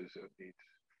services. It needs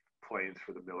planes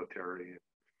for the military, and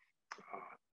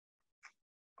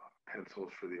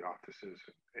pencils for the offices,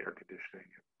 and air conditioning,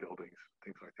 and buildings,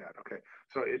 things like that. Okay,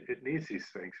 so it needs these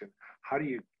things. And how do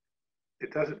you,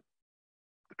 it doesn't,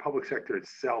 the public sector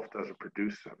itself doesn't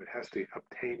produce them. It has to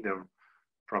obtain them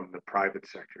from the private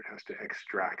sector. It has to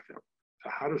extract them. So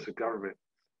how does the government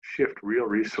shift real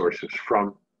resources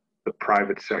from the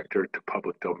private sector to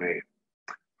public domain?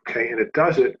 Okay, and it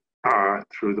does it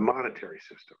through the monetary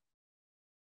system.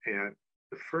 And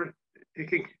the first, it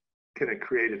can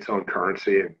create its own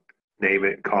currency and name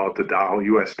it and call it the dollar,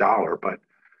 U.S. dollar, but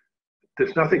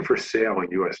there's nothing for sale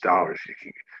in U.S. dollars.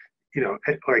 You know,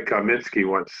 like Minsky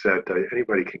once said,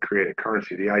 anybody can create a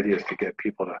currency. The idea is to get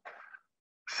people to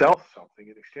sell something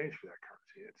in exchange for that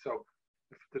currency. And so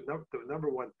the number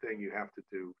one thing you have to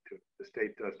do, the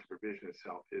state does to provision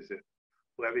itself, is it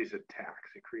levies a tax.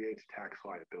 It creates tax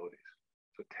liabilities.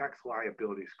 So tax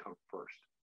liabilities come first.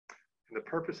 And the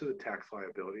purpose of the tax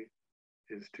liability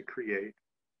is to create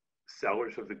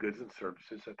sellers of the goods and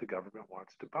services that the government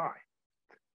wants to buy.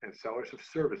 And sellers of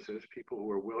services, people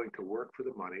who are willing to work for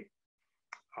the money,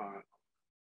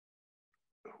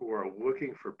 who are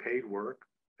looking for paid work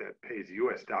that pays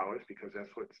US dollars, because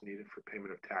that's what's needed for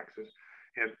payment of taxes.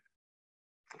 And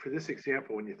for this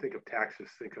example, when you think of taxes,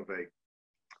 think of a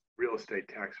real estate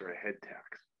tax or a head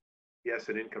tax. Yes,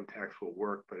 an income tax will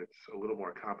work, but it's a little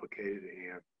more complicated.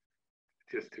 And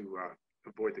just to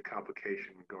avoid the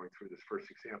complication going through this first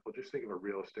example, just think of a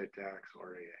real estate tax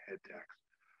or a head tax.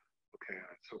 Okay,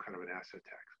 some kind of an asset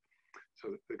tax.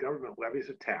 So the government levies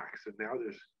a tax, and now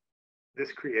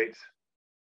this creates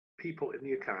people in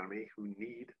the economy who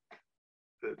need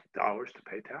the dollars to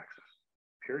pay taxes,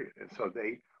 period. And so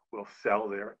they will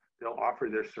they'll offer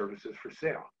their services for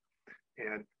sale.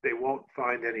 And they won't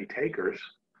find any takers.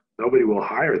 Nobody will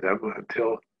hire them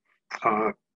until,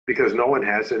 because no one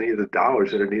has any of the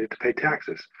dollars that are needed to pay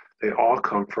taxes. They all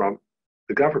come from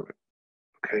the government.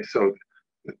 Okay, so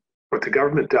what the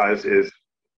government does is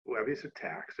levies a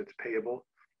tax that's payable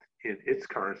in its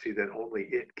currency that only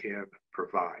it can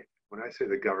provide. When I say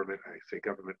the government, I say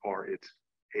government or its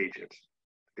agents.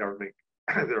 The government,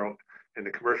 and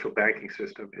the commercial banking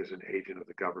system is an agent of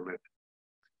the government.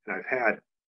 And I've had,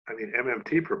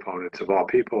 MMT proponents of all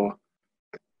people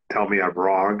tell me I'm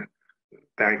wrong.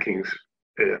 Banking's,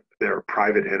 they're a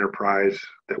private enterprise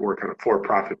that work on a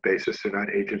for-profit basis. They're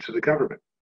not agents of the government.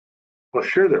 Well,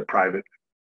 sure, they're private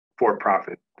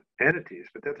for-profit entities,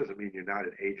 but that doesn't mean you're not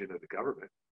an agent of the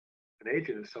government. An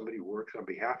agent is somebody who works on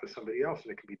behalf of somebody else,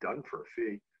 and it can be done for a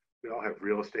fee. We all have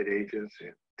real estate agents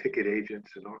and ticket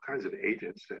agents and all kinds of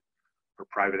agents that are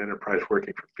private enterprise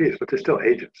working for fees, but they're still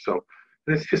agents. So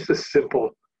it's just a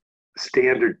simple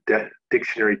standard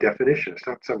dictionary definition. It's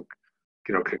not some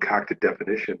concocted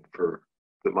definition for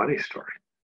the money story.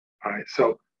 All right,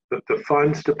 so the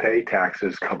funds to pay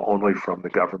taxes come only from the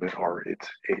government or its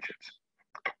agents,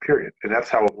 period. And that's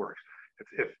how it works.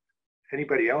 If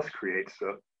anybody else creates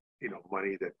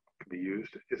money that can be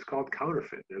used, it's called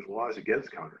counterfeit. There's laws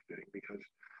against counterfeiting because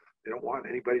they don't want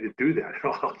anybody to do that.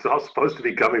 It's all supposed to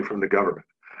be coming from the government.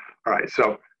 All right,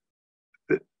 so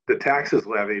the tax is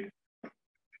levied.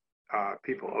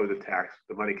 People owe the tax.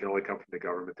 The money can only come from the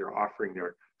government. They're offering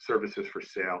their services for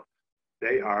sale.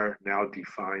 They are now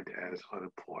defined as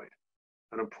unemployed.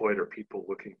 Unemployed are people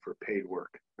looking for paid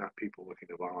work, not people looking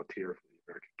to volunteer for the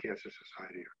American Cancer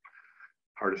Society or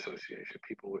Heart Association.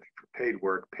 People looking for paid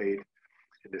work, paid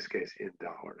in this case in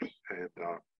dollars.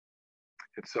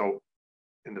 And so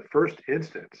in the first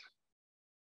instance,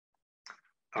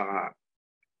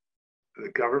 the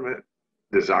government,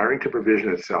 desiring to provision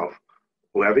itself,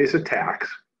 levies a tax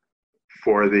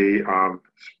for the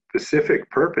specific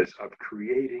purpose of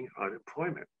creating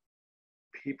unemployment.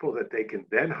 People that they can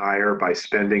then hire by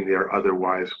spending their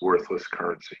otherwise worthless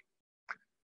currency,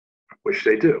 which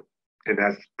they do. And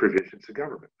that provisions the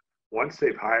government. Once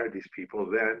they've hired these people,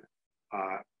 then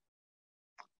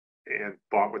and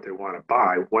bought what they want to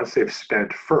buy, once they've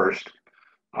spent first,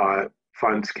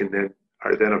 funds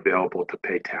are then available to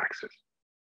pay taxes.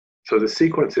 So the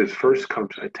sequence is: first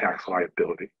comes a tax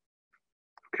liability.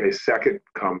 Okay, second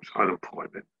comes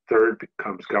unemployment. Third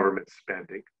becomes government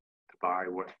spending to buy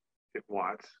what it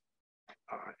wants,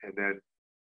 and then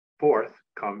fourth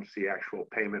comes the actual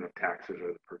payment of taxes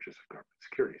or the purchase of government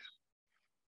securities.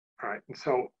 All right, and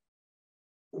so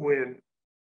when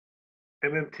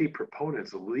MMT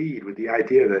proponents lead with the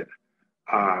idea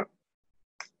that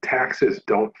taxes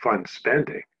don't fund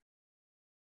spending,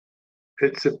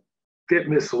 it's a bit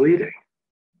misleading.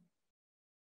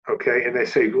 Okay, and they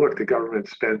say, look, the government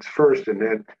spends first and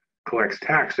then collects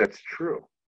tax. That's true,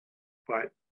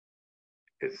 but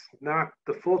it's not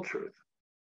the full truth.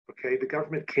 Okay, the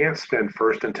government can't spend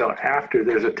first until after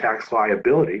there's a tax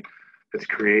liability that's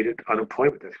created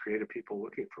unemployment, that's created people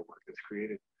looking for work, that's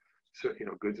created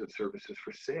goods and services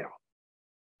for sale.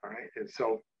 All right, and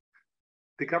so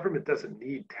the government doesn't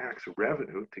need tax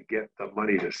revenue to get the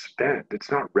money to spend.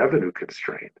 It's not revenue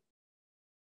constrained,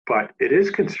 but it is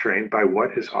constrained by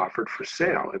what is offered for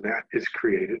sale, and that is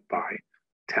created by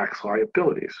tax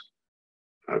liabilities.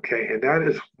 Okay, and that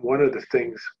is one of the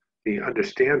things, the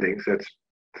understandings,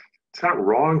 it's not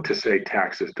wrong to say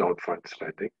taxes don't fund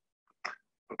spending.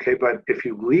 Okay, but if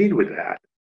you lead with that,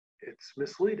 it's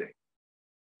misleading.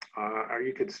 Or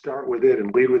you could start with it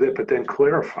and lead with it, but then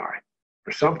clarify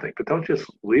or something. But don't just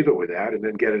leave it with that and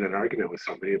then get in an argument with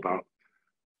somebody about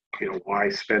why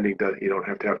spending does, you don't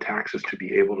have to have taxes to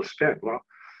be able to spend. Well,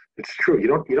 it's true. You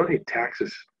don't need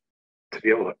taxes to be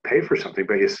able to pay for something,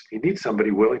 but you need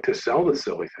somebody willing to sell the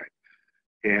silly thing.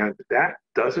 And that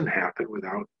doesn't happen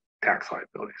without tax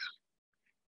liabilities.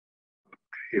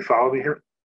 You follow me here?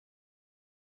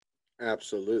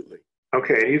 Absolutely.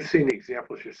 Okay, and you've seen the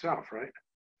examples yourself, right?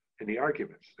 And the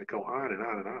arguments that go on and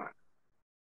on and on.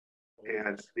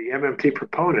 And the MMT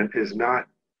proponent is not,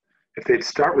 if they'd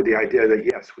start with the idea that,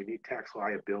 yes, we need tax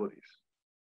liabilities,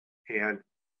 and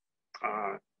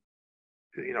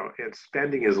and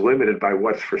spending is limited by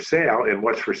what's for sale, and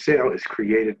what's for sale is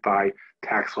created by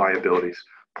tax liabilities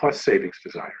plus savings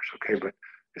desires. Okay, but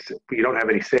you don't have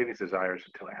any savings desires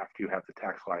until after you have the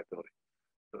tax liability.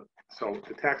 So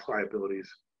the tax liabilities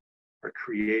are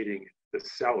creating the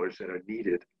sellers that are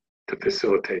needed to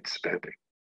facilitate spending.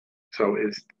 So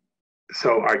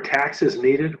are taxes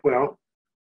needed? Well,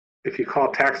 if you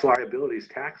call tax liabilities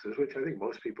taxes, which I think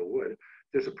most people would,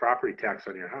 there's a property tax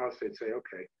on your house, they'd say,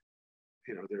 okay,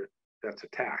 that's a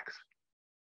tax.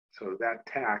 So that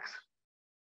tax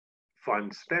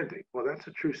funds spending. Well, that's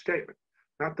a true statement.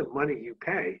 Not the money you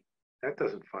pay, that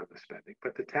doesn't fund the spending,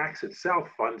 but the tax itself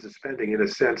funds the spending in a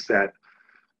sense that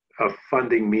of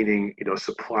funding meaning,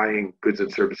 supplying goods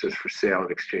and services for sale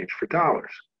in exchange for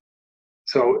dollars.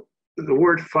 So the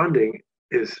word funding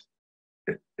is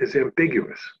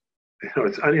ambiguous.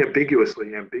 It's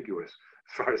unambiguously ambiguous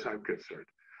as far as I'm concerned.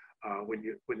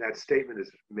 When that statement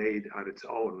is made on its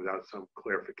own without some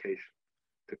clarification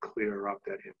to clear up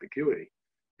that ambiguity,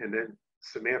 and then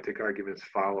semantic arguments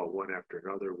follow one after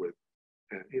another with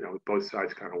both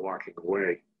sides kind of walking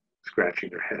away, scratching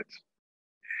their heads.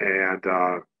 And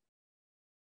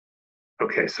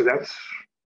okay, so that's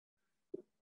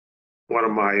one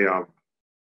of my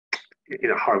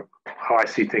how I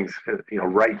see things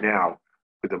right now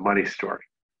with the money story.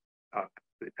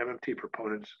 The MMT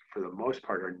proponents, for the most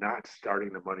part, are not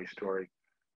starting the money story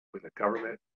with a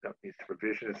government that needs to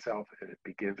provision itself, and it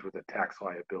begins with a tax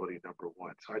liability, number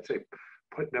one. So I'd say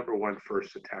put number one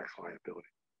first, the tax liability.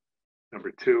 Number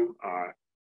two,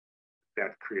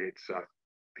 that creates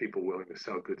people willing to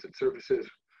sell goods and services.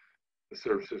 The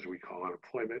services we call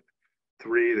unemployment.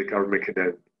 Three, the government can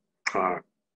then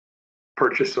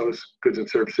purchase those goods and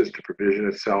services to provision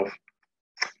itself.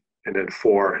 And then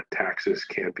four, taxes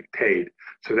can be paid.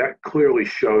 So that clearly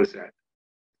shows that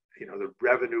the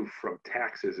revenue from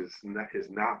taxes is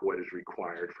not what is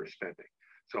required for spending.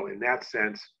 So in that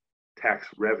sense, tax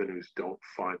revenues don't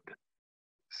fund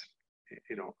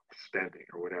spending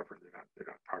or whatever. They're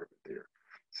not part of it. Their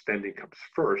spending comes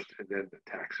first, and then the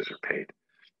taxes are paid.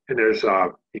 And there's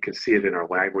you can see it in our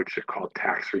language. They're called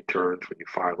tax returns when you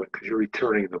file it, because you're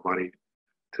returning the money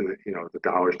to the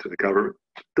dollars to the government.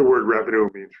 The word revenue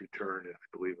means return,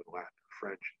 I believe, in Latin and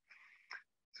French,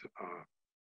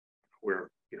 where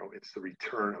it's the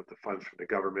return of the funds from the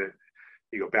government.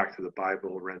 You go back to the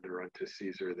Bible, render unto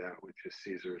Caesar that which is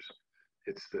Caesar's.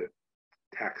 It's the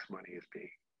tax money is being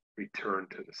returned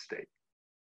to the state,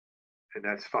 and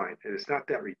that's fine. And it's not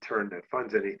that return that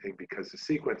funds anything, because the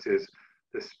sequence is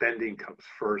the spending comes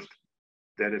first,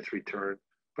 then it's returned.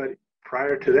 But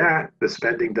prior to that, the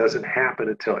spending doesn't happen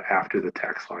until after the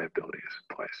tax liability is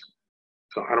in place.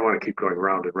 So I don't want to keep going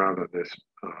round and round on this.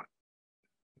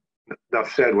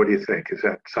 Enough said. What do you think? Is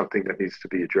that something that needs to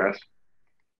be addressed?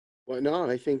 Well, no,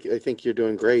 I think you're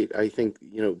doing great. I think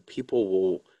people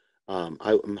will.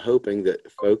 I'm hoping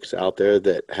that folks out there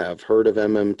that have heard of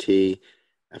MMT,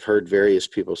 have heard various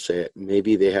people say it,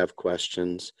 maybe they have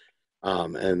questions,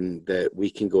 and that we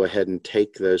can go ahead and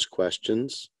take those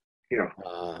questions. Yeah.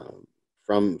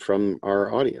 From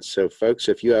our audience. So folks,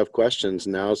 if you have questions,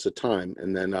 now's the time.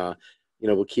 And then,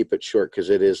 we'll keep it short because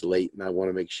it is late and I want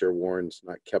to make sure Warren's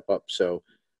not kept up. So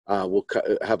we'll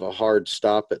have a hard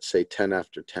stop at say 10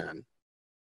 after 10.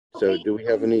 So Okay. do we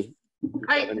have any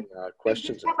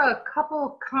questions? I just have a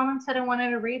couple comments that I wanted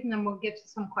to read, and then we'll get to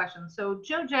some questions. So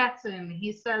Joe Jackson,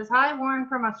 he says, hi, Warren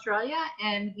from Australia.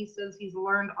 And he says he's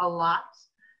learned a lot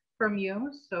from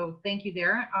you. So thank you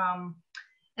there.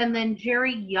 And then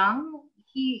Jerry Young,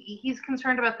 he's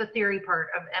concerned about the theory part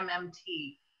of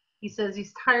MMT. He says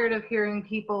he's tired of hearing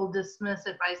people dismiss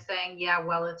it by saying, yeah,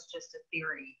 well, it's just a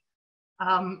theory.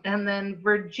 And then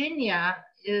Virginia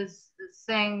is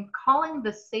saying calling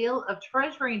the sale of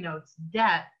treasury notes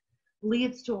debt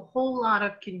leads to a whole lot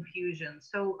of confusion.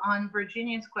 So on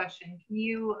Virginia's question, can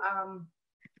you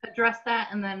address that?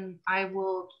 And then I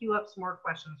will queue up some more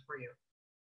questions for you.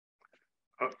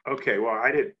 Okay, well,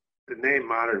 the name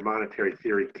modern monetary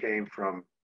theory came from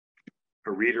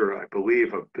a reader, I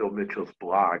believe, of Bill Mitchell's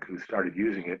blog, who started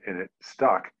using it, and it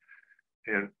stuck.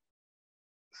 And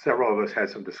several of us had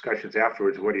some discussions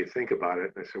afterwards. What do you think about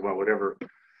it? And I said, well, whatever.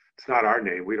 It's not our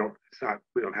name. We don't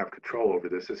have control over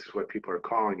this. This is what people are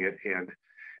calling it. And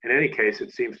in any case,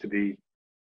 it seems to be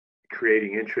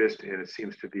creating interest, and it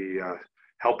seems to be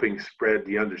helping spread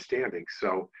the understanding.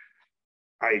 So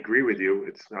I agree with you.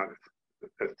 It's not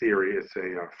a theory. It's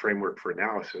a framework for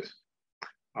analysis.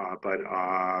 But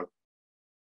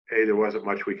there wasn't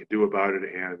much we could do about it,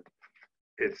 and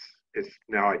it's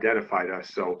now identified us.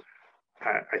 So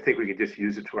I think we can just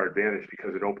use it to our advantage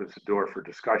because it opens the door for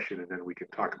discussion, and then we can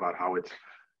talk about how it's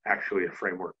actually a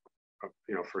framework,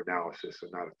 for analysis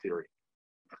and not a theory.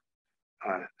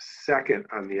 Second,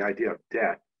 on the idea of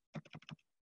debt,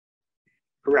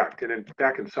 correct. And then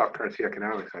back in soft currency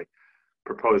economics, I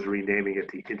proposed renaming it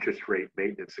the interest rate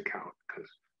maintenance account because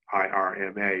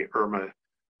IRMA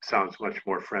sounds much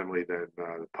more friendly than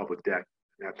public debt,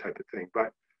 that type of thing.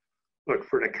 But look,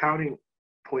 for an accounting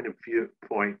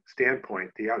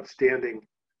standpoint, the outstanding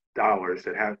dollars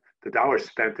the dollars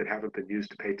spent that haven't been used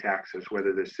to pay taxes,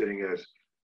 whether they're sitting as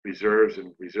reserves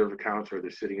and reserve accounts or they're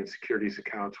sitting in securities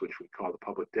accounts, which we call the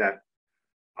public debt,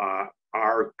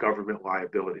 are government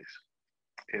liabilities.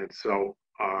 And so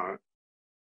for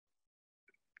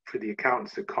the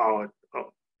accountants to call it,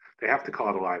 they have to call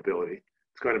it a liability.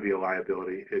 It's going to be a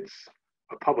liability. It's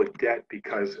a public debt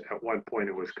because at one point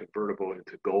it was convertible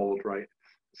into gold, right?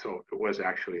 So it was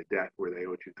actually a debt where they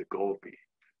owed you the gold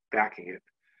backing it.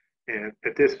 And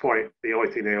at this point, the only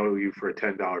thing they owe you for a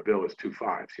 $10 bill is 2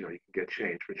 5s. You can get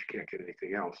change, but you can't get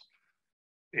anything else.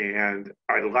 And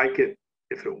I'd like it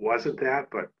if it wasn't that,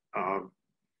 but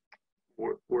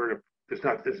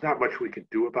there's not much we can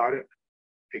do about it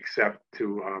except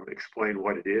to explain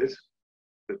what it is.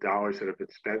 The dollars that have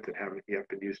been spent that haven't yet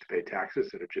been used to pay taxes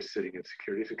that are just sitting in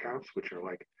securities accounts, which are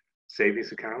like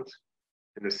savings accounts.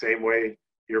 In the same way,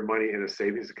 your money in a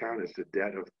savings account is the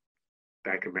debt of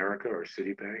Bank of America or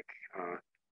Citibank.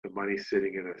 The money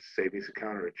sitting in a savings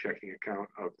account or a checking account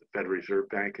of the Federal Reserve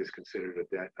Bank is considered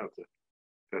a debt of the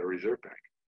Federal Reserve Bank.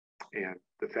 And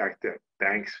the fact that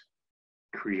banks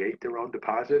create their own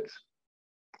deposits,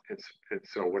 and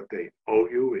so what they owe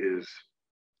you is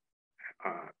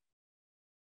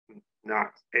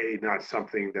not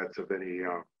something that's of any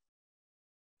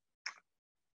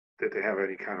that they have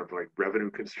any kind of like revenue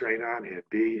constraint on, and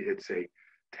B, it's a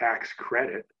tax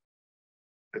credit.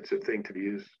 It's a thing to be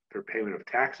used for payment of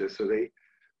taxes. So they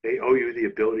owe you the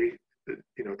ability,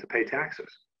 to pay taxes.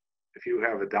 If you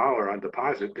have $1 on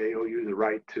deposit, they owe you the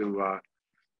right to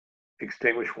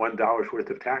extinguish $1 worth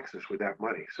of taxes with that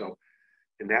money. So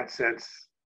in that sense,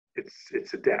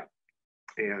 it's a debt.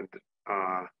 And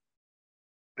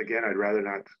again, I'd rather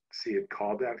not see it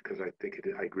called that because I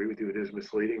agree with you, it is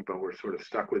misleading, but we're sort of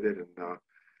stuck with it,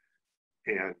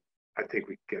 and I think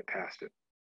we can get past it.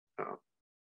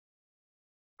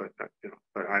 But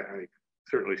I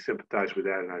certainly sympathize with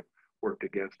that, and I've worked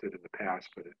against it in the past.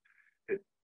 But it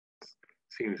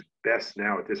seems best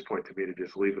now at this point to me to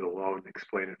just leave it alone,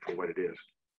 explain it for what it is,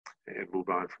 and move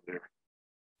on from there.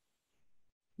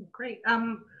 Great.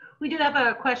 We did have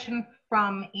a question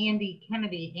from Andy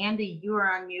Kennedy. Andy, you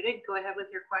are unmuted. Go ahead with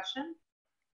your question.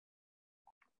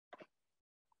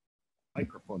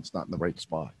 Microphone's not in the right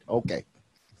spot.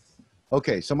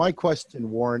 Okay, so my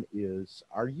question, Warren, is,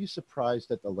 are you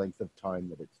surprised at the length of time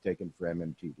that it's taken for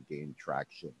MMT to gain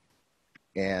traction?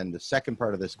 And the second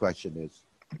part of this question is,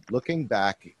 looking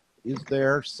back, is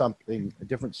there a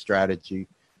different strategy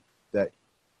that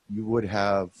you would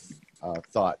have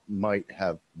thought might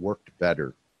have worked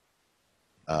better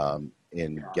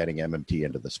in getting MMT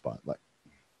into the spotlight?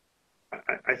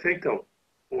 I think the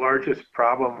largest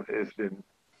problem has been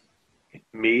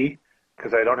me,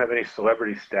 because I don't have any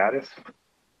celebrity status.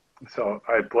 So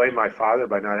I blame my father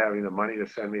by not having the money to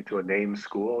send me to a named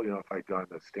school. If I'd gone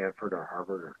to Stanford or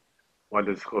Harvard or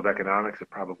London School of Economics, it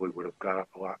probably would have gone up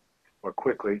a lot more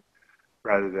quickly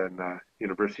rather than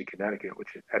University of Connecticut,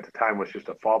 which at the time was just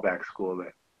a fallback school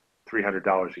that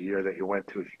 $300 a year that you went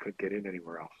to if you couldn't get in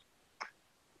anywhere else.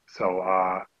 So,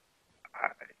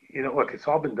 look, it's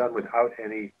all been done without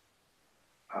any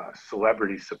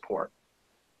celebrity support.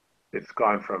 It's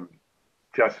gone from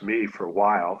just me for a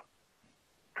while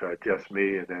to just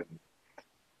me, and then,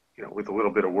 with a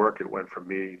little bit of work, it went from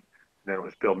me, and then it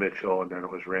was Bill Mitchell, and then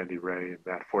it was Randy Ray and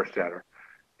Matt Forstater.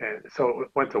 And so it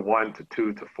went to 1 to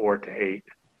 2 to 4 to 8.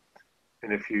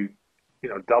 And if you,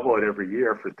 double it every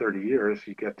year for 30 years,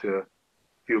 you get to a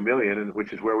few million,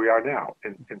 which is where we are now.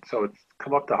 And so it's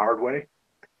come up the hard way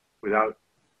without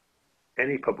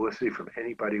any publicity from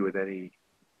anybody with any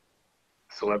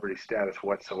celebrity status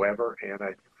whatsoever. And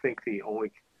I think the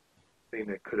only thing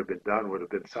that could have been done would have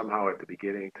been somehow at the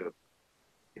beginning to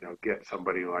you know, get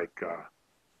somebody like,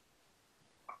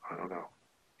 I don't know,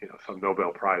 you know, some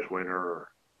Nobel Prize winner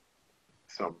or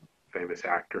some famous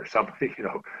actor, somebody, you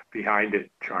know, behind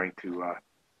it trying to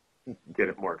get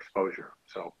it more exposure.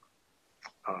 So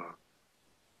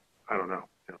I don't know.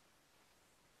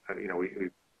 You know,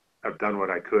 I've done what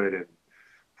I could and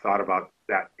thought about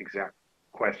that exact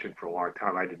question for a long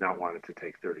time. I did not want it to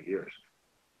take 30 years,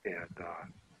 and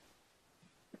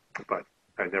but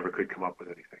I never could come up with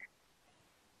anything.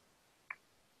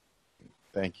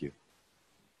 Thank you.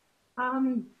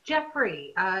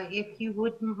 Jeffrey, if you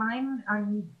wouldn't mind,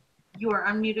 you are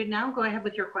unmuted now. Go ahead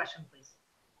with your question, please.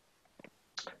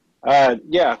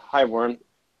 Yeah, hi, Warren.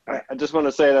 I just want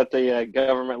to say that the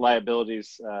government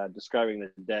liabilities describing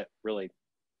the debt really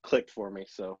clicked for me.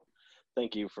 So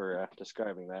thank you for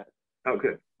describing that. Oh,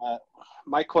 good.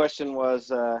 My question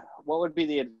was, what would be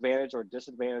the advantage or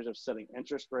disadvantage of setting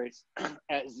interest rates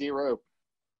at zero,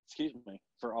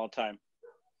 for all time?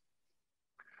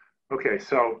 Okay,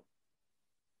 so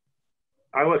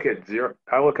I look at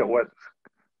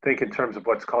think in terms of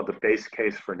what's called the base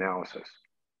case for analysis.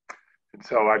 And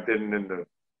so I've been in the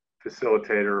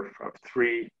facilitator of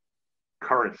three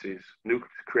currencies,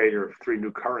 creator of three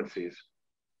new currencies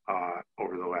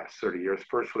over the last 30 years.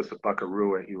 First was the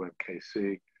buckaroo at UMKC,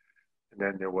 and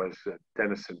then there was the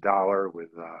Denison dollar with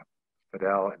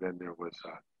Fidel, and then there was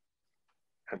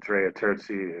Andrea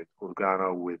Terzi at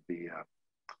Lugano with the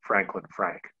Franklin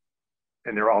franc.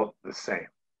 And they're all the same.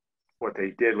 What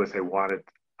they did was they wanted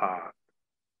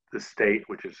the state,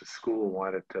 which is a school,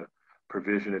 wanted to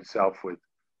provision itself with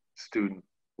student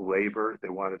labor. They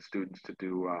wanted students to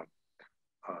do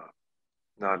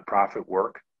nonprofit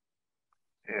work.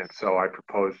 And so I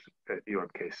proposed at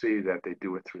UMKC that they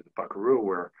do it through the buckaroo,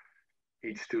 where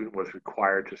each student was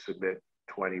required to submit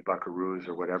 20 buckaroos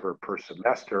or whatever per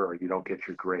semester, or you don't get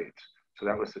your grades. So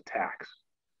that was the tax.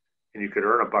 And you could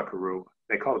earn a buckaroo.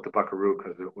 They called it the buckaroo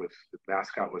because it was, the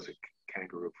mascot was a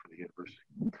kangaroo for the university,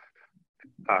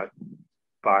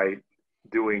 by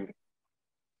doing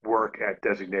work at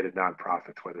designated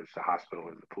nonprofits, whether it's the hospital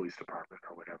or the police department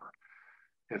or whatever.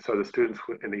 And so the students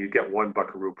would, and then you get one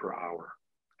buckaroo per hour,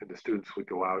 and the students would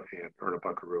go out and earn a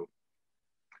buckaroo,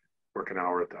 work an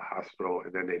hour at the hospital,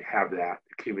 and then they'd have that,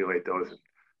 accumulate those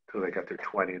until they got their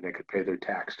 20, and they could pay their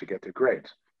tax to get their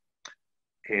grades.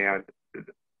 And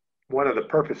one of the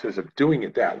purposes of doing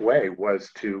it that way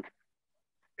was to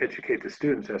educate the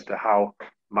students as to how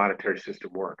monetary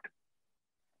system worked.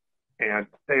 And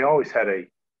they always had a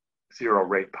zero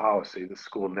rate policy. The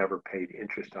school never paid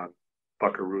interest on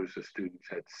buckaroos the students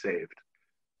had saved.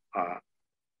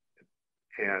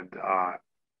 And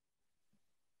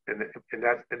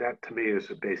that to me is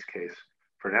a base case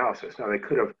for analysis. Now they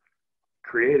could have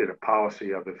created a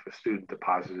policy of if a student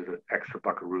deposited an extra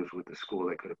buckaroos with the school,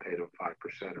 they could have paid them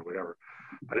 5% or whatever,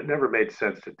 but it never made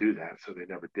sense to do that, so they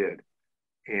never did.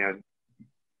 And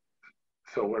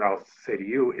so what I'll say to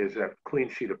you is that clean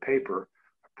sheet of paper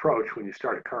approach, when you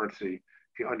start a currency,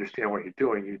 if you understand what you're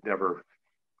doing, you'd never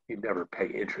pay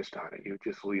interest on it. You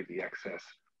just leave the excess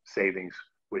savings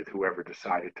with whoever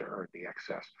decided to earn the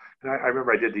excess. And I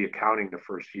remember I did the accounting the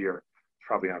first year. It's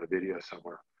probably on a video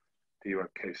somewhere, the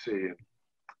UMKC, and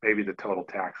maybe the total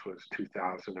tax was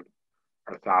 $2,000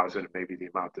 or $1,000, and maybe the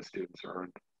amount the students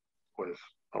earned was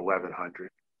 $1,100.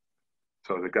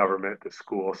 So the government, the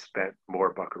school, spent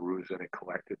more buckaroos than it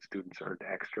collected. Students earned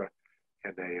extra,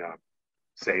 and they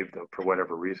saved them for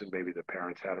whatever reason. Maybe the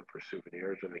parents had them for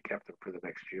souvenirs, and they kept them for the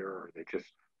next year, or they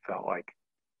just felt like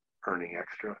earning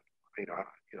extra, you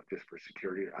know, just for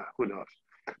security. Who knows?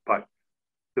 But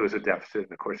there was a deficit,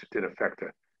 and of course, it didn't affect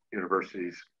the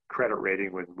university's credit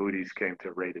rating when Moody's came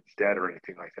to rate its debt or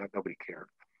anything like that. Nobody cared.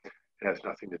 It has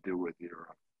nothing to do with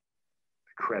your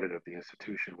credit of the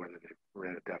institution, whether they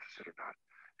ran a deficit or not.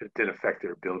 It didn't affect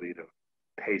their ability to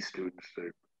pay students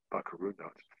the buckaroo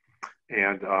notes.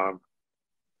 And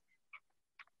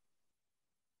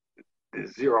the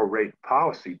zero rate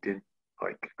policy didn't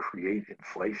like create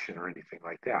inflation or anything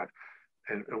like that.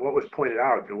 And what was pointed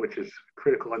out, and which is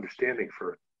critical understanding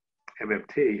for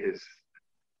MMT, is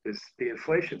the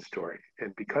inflation story.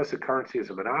 And because the currency is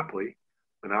a monopoly,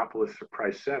 monopolists are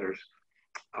price setters,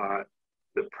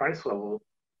 the price level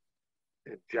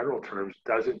in general terms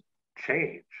doesn't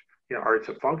change, you know, or it's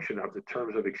a function of the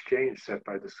terms of exchange set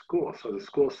by the school. So the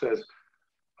school says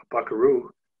a buckaroo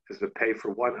is the pay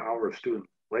for 1 hour of student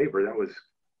labor. That was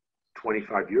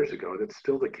 25 years ago. That's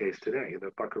still the case today.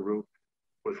 The buckaroo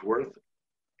was worth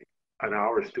an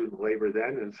hour of student labor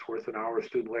then, and it's worth an hour of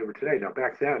student labor today. Now,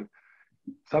 back then,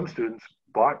 some students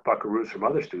bought buckaroos from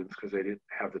other students because they didn't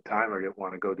have the time or didn't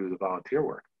want to go do the volunteer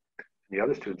work. And the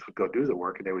other students would go do the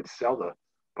work, and they would sell the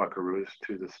buckaroos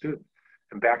to the student.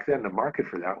 And back then, the market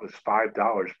for that was $5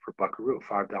 per buckaroo,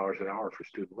 $5 an hour for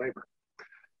student labor.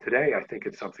 Today, I think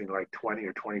it's something like $20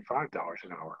 or $25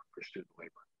 an hour for student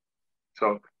labor.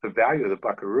 So the value of the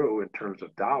buckaroo in terms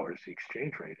of dollars, the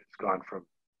exchange rate, has gone from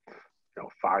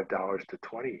 $5 to $20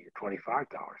 or $25.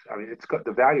 I mean,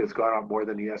 the value has gone up more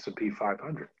than the S&P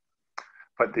 500.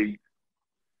 But the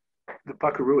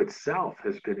buckaroo itself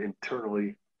has been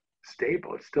internally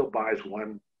stable. It still buys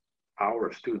 1 hour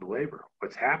of student labor.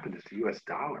 What's happened is the U.S.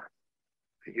 dollar.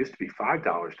 It used to be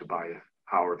 $5 to buy an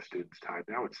hour of students' time.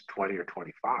 Now it's 20 or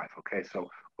 25. Okay, so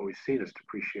what we've seen is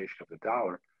depreciation of the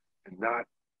dollar and not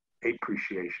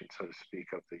appreciation, so to speak,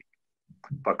 of the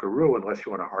buckaroo, unless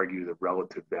you want to argue the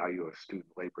relative value of student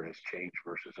labor has changed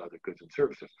versus other goods and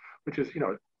services, which is,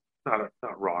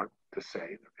 not wrong to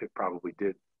say. It probably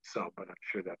did some, but I'm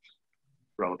sure that's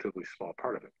a relatively small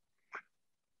part of it.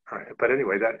 All right, but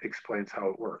anyway, that explains how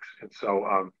it works. And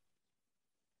so,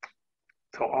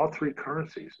 so all three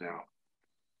currencies now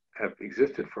have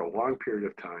existed for a long period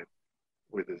of time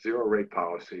with a zero rate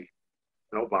policy,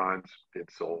 no bonds being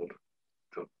sold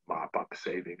to mop up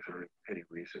savings or any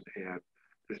reason. And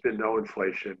there's been no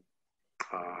inflation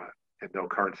and no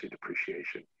currency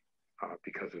depreciation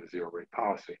because of the zero rate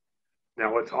policy.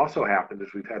 Now, what's also happened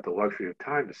is we've had the luxury of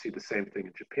time to see the same thing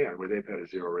in Japan, where they've had a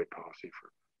zero rate policy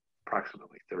for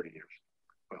approximately 30 years,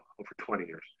 well, over 20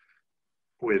 years,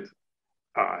 with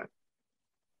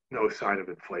no sign of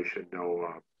inflation,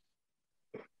 no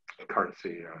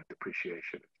currency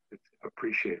depreciation. It's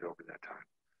appreciated over that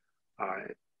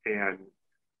time. And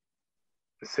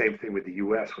the same thing with the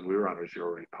US when we were on our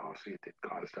zero rate policy. It did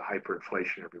cause the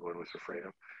hyperinflation everyone was afraid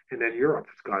of. And then Europe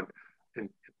has gone, and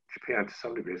Japan to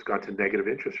some degree has gone to negative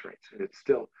interest rates. And it's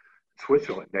still,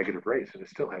 Switzerland, negative rates, and it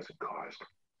still hasn't caused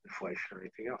inflation or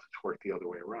anything else. It's worked the other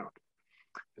way around.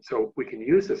 And so we can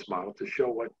use this model to show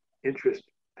what interest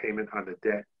payment on the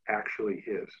debt actually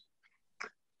is.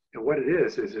 And what it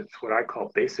is it's what I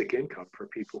call basic income for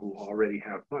people who already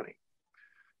have money.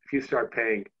 If you start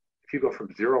paying, if you go from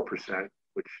 0%,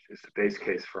 which is the base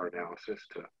case for our analysis,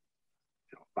 to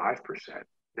 5%,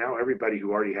 now everybody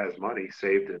who already has money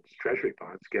saved in treasury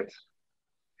bonds gets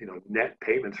net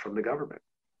payments from the government.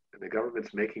 And the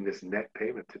government's making this net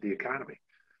payment to the economy.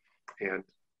 And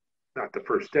not the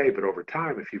first day, but over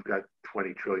time, if you've got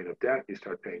 20 trillion of debt, you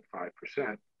start paying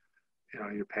 5%,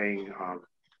 you're paying, how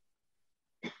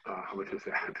much is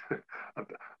that?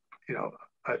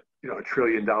 $1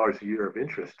 trillion a year of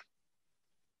interest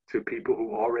to people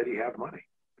who already have money.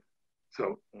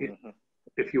 So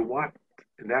if you want,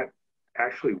 and that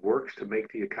actually works to make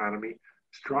the economy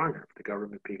stronger, the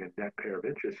government being a net payer of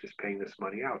interest, just paying this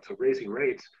money out. So raising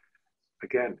rates,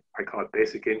 again, I call it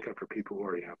basic income for people who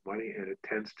already have money, and it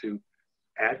tends to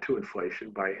add to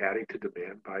inflation by adding to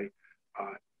demand, by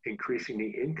increasing the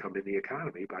income in the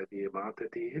economy by the amount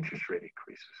that the interest rate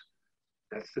increases.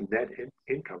 That's the net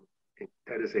income.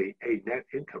 That is a net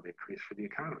income increase for the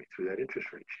economy through that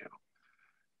interest rate channel.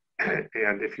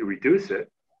 And if you reduce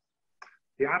it,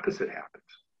 the opposite happens.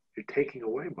 You're taking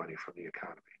away money from the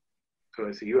economy. So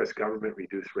as the U.S. government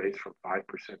reduced rates from 5%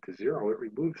 to 0, it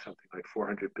removed something like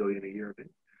 $400 billion a year of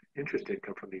interest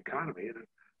income from the economy. And of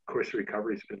course, the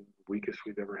recovery has been the weakest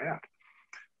we've ever had.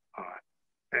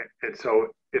 And so,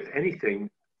 if anything,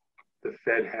 the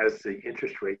Fed has the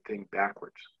interest rate thing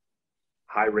backwards.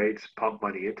 High rates pump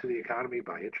money into the economy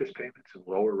by interest payments, and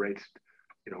lower rates,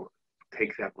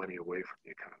 take that money away from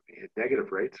the economy. And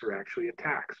negative rates are actually a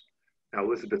tax. Now,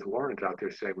 Elizabeth Warren's out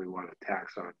there saying we want a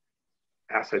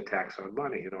asset tax on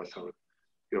money. So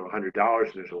you have $100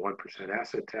 and there's a 1%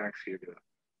 asset tax, you're going to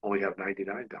only have $99,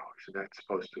 and that's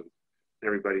supposed to.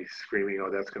 Everybody's screaming,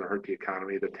 "Oh, that's going to hurt the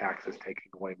economy. The tax is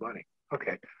taking away money."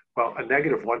 Okay, well, a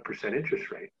negative 1%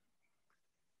 interest rate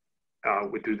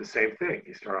would do the same thing.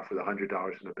 You start off with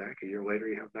 $100 in the bank. A year later,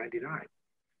 you have 99.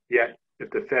 Yet, if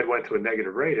the Fed went to a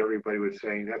negative rate, everybody was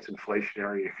saying that's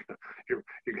inflationary.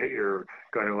 You're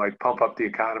going to pump up the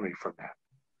economy from that.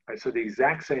 Right? So the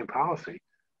exact same policy,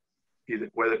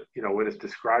 whether when it's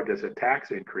described as a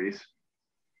tax increase,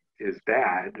 is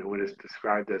bad, and when it's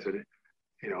described as a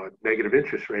negative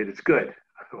interest rate, it's good.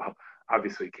 Well,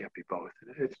 obviously, it can't be both.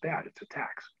 It's bad. It's a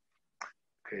tax.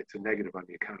 Okay, it's a negative on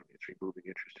the economy. It's removing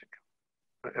interest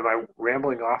income. Am I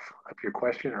rambling off of your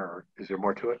question, or is there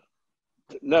more to it?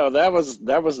 No, that was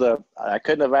I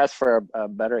couldn't have asked for a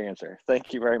better answer.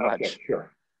 Thank you very much. Okay,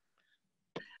 sure.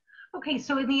 Okay,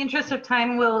 so in the interest of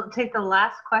time, we'll take the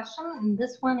last question, and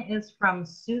this one is from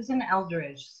Susan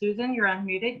Eldridge. Susan, you're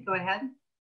unmuted. Go ahead.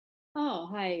 Oh,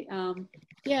 hi.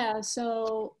 Yeah,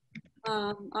 so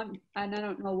I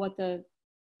don't know what the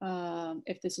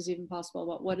if this is even possible,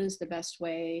 but what is the best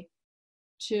way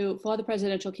for the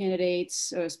presidential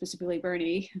candidates, or specifically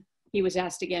Bernie? He was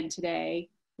asked again today,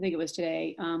 I think it was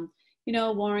today,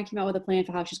 Warren came out with a plan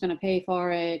for how she's going to pay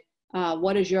for it.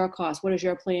 What is your cost? What is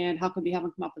your plan? How come you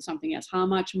haven't come up with something else? How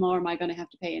much more am I going to have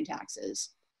to pay in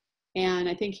taxes? And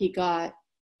I think he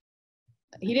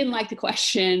didn't like the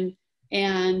question.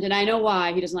 And I know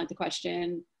why he doesn't like the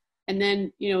question. And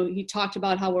then, he talked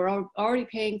about how we're already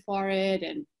paying for it.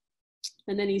 And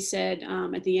then he said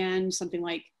at the end, something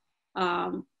like,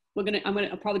 I'm going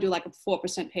to probably do like a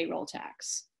 4% payroll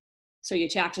tax. So your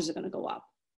taxes are going to go up.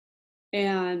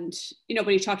 And, but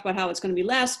he talked about how it's going to be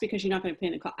less because you're not going to pay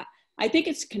the cost. I think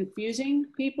it's confusing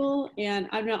people. And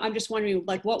I don't know, I'm just wondering,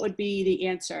 like, what would be the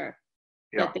answer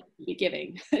that they would be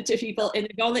giving to people?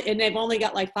 And they've only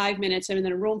got like 5 minutes, and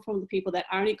in a room full of people that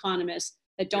aren't economists,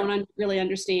 that don't really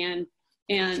understand,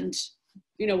 and,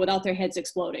 without their heads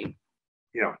exploding.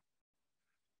 Yeah.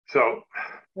 So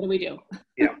what do we do?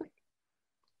 Yeah.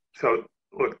 So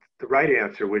look, the right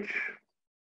answer, which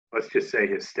let's just say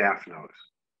his staff knows,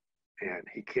 and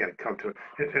he can't come to it.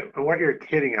 And what you're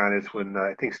hitting on is when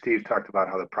I think Steve talked about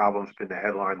how the problem's been the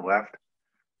headline left.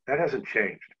 That hasn't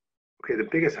changed. Okay, the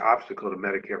biggest obstacle to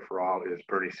Medicare for All is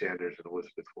Bernie Sanders and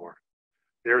Elizabeth Warren.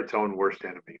 They're its own worst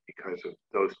enemy because of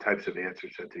those types of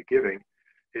answers that they're giving.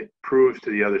 It proves to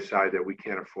the other side that we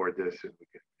can't afford this, and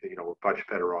we're much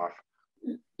better off,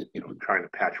 trying to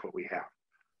patch what we have.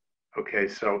 Okay,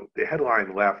 so the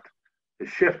headline left has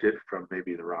shifted from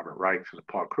maybe the Robert Reichs and the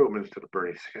Paul Krugmans to the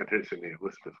Bernie Sanders and the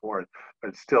Elizabeth Warren, but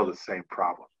it's still the same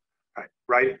problem.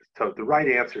 Right? So the right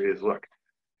answer is, look,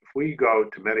 if we go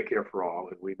to Medicare for All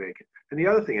and we make it, and the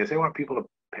other thing is they want people to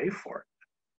pay for it.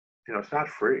 It's not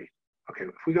free. Okay,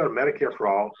 if we go to Medicare for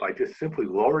All by just simply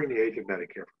lowering the age of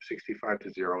Medicare from 65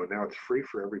 to 0, and now it's free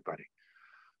for everybody,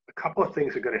 a couple of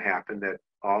things are going to happen that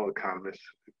all economists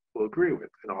will agree with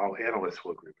and all analysts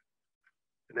will agree with.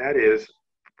 And that is,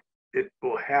 it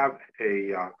will have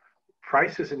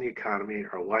prices in the economy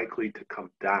are likely to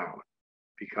come down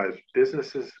because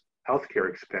businesses' healthcare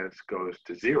expense goes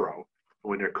to 0.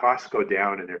 When their costs go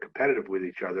down and they're competitive with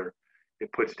each other,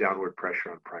 it puts downward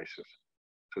pressure on prices.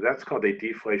 So that's called a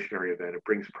deflationary event. It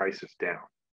brings prices down.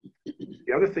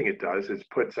 The other thing it does is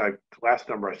the last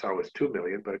number I saw was 2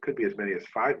 million, but it could be as many as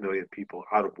 5 million people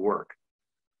out of work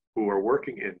who are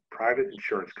working in private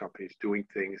insurance companies doing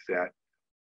things that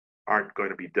aren't going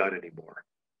to be done anymore.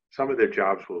 Some of their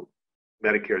jobs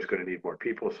Medicare is going to need more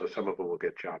people, so some of them will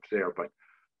get jobs there, but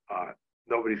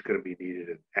nobody's going to be needed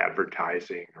in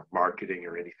advertising or marketing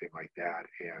or anything like that,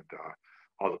 and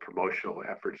all the promotional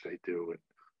efforts they do, and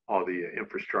all the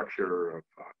infrastructure of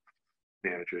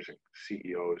managers and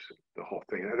CEOs and the whole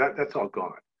thing. That's all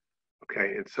gone.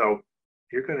 Okay, and so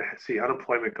you're going to see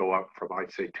unemployment go up from,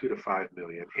 I'd say, 2 to 5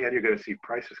 million, and you're going to see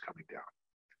prices coming down.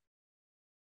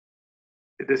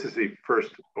 This is the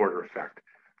first order effect.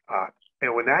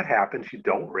 And when that happens, you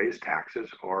don't raise taxes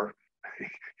or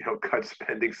cut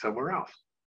spending somewhere else.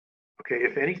 Okay,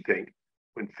 if anything,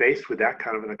 when faced with that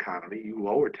kind of an economy, you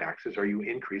lower taxes or you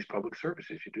increase public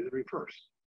services. You do the reverse.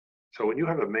 So when you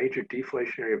have a major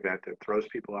deflationary event that throws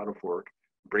people out of work,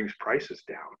 brings prices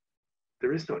down,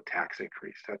 there is no tax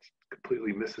increase. That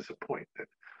completely misses the point.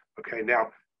 Okay, now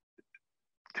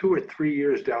 2 or 3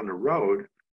 years down the road,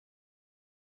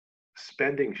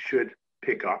 spending should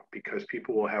pick up because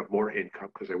people will have more income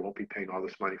because they won't be paying all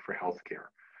this money for healthcare.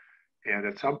 And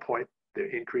at some point, the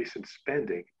increase in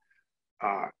spending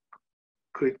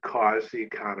could cause the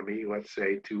economy, let's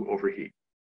say, to overheat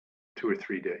 2 or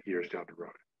 3 years down the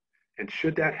road. And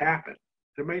should that happen,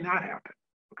 it may not happen.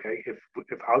 Okay, if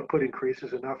output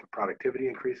increases enough, if productivity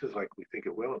increases like we think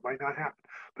it will, it might not happen.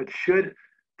 But should,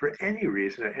 for any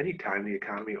reason, at any time the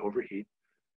economy overheat,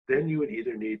 then you would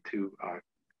either need to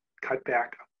cut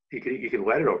back. You can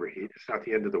let it overheat. It's not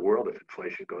the end of the world if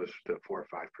inflation goes to 4 or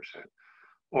 5%.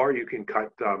 Or you can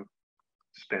cut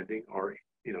spending, or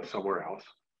somewhere else,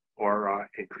 or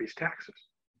increase taxes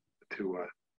to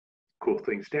cool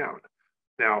things down.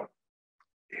 Now,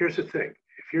 here's the thing: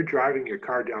 if you're driving your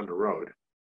car down the road,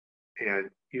 and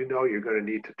you're going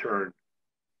to need to turn,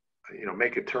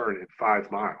 make a turn in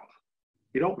 5 miles,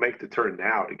 you don't make the turn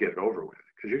now to get it over with,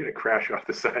 because you're going to crash off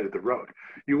the side of the road.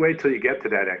 You wait till you get to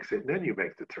that exit, and then you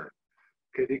make the turn.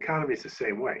 Okay, the economy is the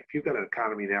same way. If you've got an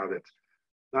economy now that's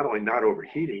not only not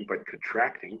overheating, but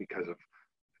contracting because of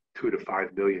 2 to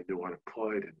 5 million new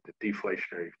unemployed and the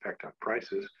deflationary effect on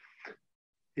prices,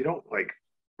 you don't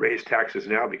raise taxes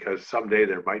now because someday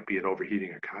there might be an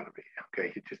overheating economy.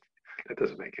 Okay, that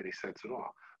doesn't make any sense at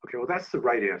all. Okay, well, that's the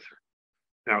right answer.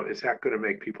 Now, is that going to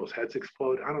make people's heads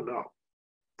explode? I don't know,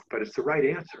 but it's the right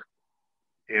answer.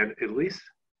 And at least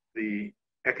the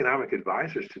economic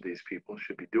advisors to these people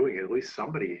should be doing it. At least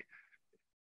somebody,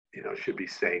 should be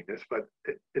saying this. But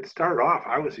it started off,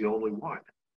 I was the only one.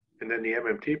 And then the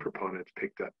MMT proponents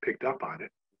picked up on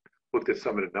it, looked at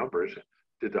some of the numbers,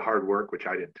 did the hard work, which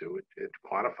I didn't do. It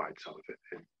quantified some of it.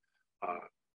 And,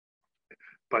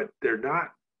 but they're not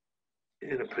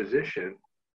in a position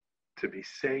to be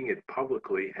saying it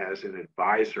publicly as an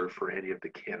advisor for any of the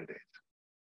candidates.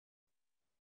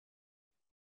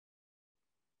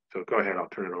 So go ahead, I'll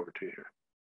turn it over to you here.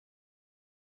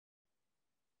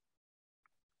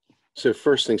 So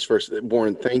first things first,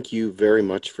 Warren, thank you very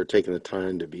much for taking the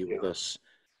time to be with us.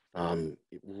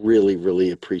 Really,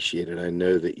 really appreciate it. I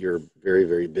know that you're very,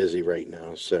 very busy right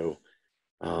now. So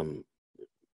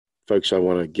folks, I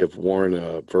want to give Warren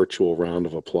a virtual round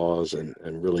of applause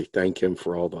and really thank him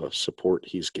for all the support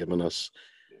he's given us.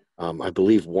 I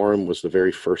believe Warren was the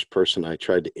very first person I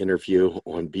tried to interview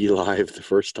on BeLive the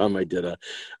first time I did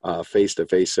a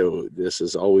face-to-face. So this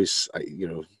is always,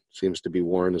 seems to be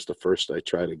Warren is the first I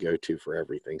try to go to for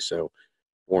everything. So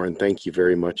Warren, thank you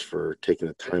very much for taking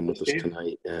the time with us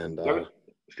tonight. And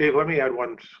Steve, let me add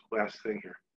one last thing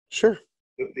here. Sure.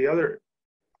 The other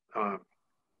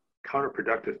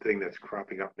counterproductive thing that's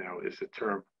cropping up now is the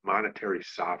term monetary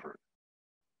sovereign.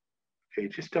 Okay, you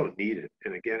just don't need it.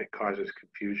 And again, it causes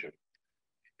confusion.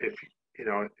 If,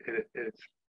 it's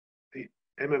the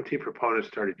MMT proponents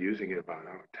started using it about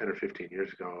 10 or 15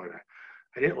 years ago. And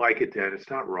I didn't like it then. It's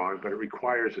not wrong, but it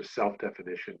requires a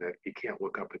self-definition that you can't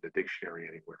look up in the dictionary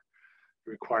anywhere.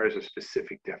 It requires a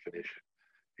specific definition.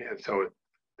 And so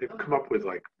they've come up with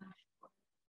like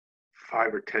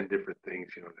 5 or 10 different things,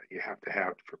 that you have to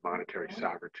have for monetary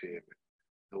sovereignty. And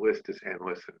the list is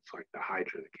endless, and it's like the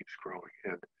hydra that keeps growing.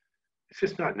 And it's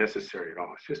just not necessary at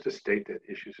all. It's just a state that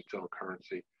issues its own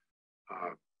currency.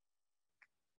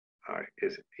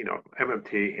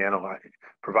 MMT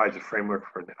provides a framework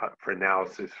for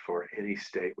analysis for any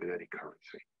state with any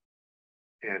currency.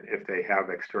 And if they have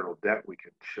external debt, we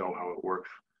can show how it works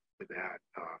with that.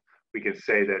 We can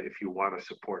say that if you want to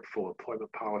support full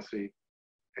employment policy,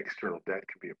 external debt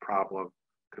can be a problem,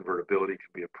 convertibility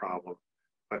can be a problem.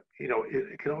 But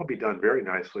it can all be done very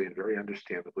nicely and very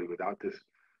understandably without this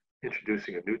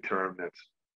introducing a new term that's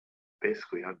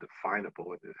basically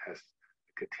undefinable, and it has a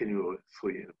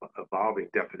continuously evolving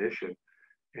definition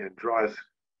and draws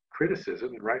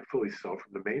criticism, and rightfully so,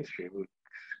 from the mainstream, who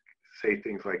say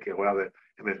things like, well, the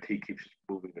MMT keeps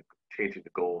changing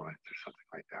the goal lines or something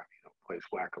like that, plays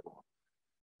whack-a-mole.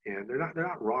 And they're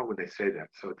not wrong when they say that.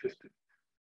 So just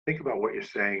think about what you're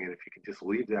saying, and if you can just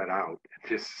leave that out and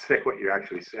just say what you're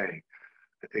actually saying,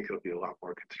 I think it'll be a lot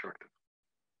more constructive.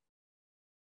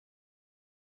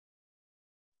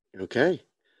 Okay.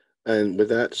 And with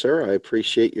that, sir, I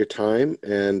appreciate your time,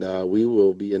 and we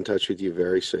will be in touch with you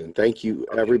very soon. Thank you,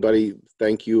 everybody.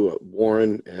 Thank you,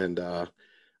 Warren. And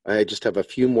I just have a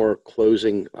few more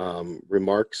closing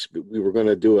remarks. We were going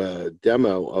to do a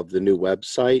demo of the new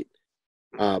website,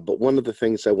 but one of the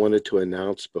things I wanted to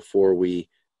announce before we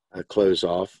close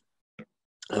off.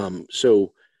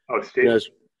 Steve,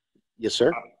 yes,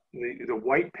 sir. The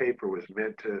white paper was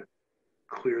meant to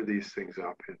clear these things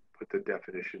up and put the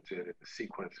definitions in and the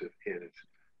sequence in. It's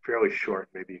fairly short.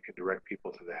 Maybe you can direct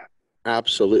people to that.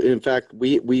 Absolutely. In fact,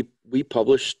 we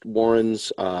published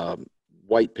Warren's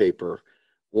white paper,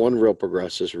 One Real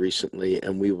Progressives, recently,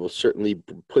 and we will certainly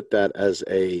put that as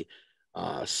a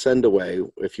send away,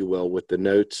 if you will, with the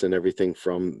notes and everything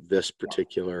from this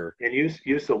particular. And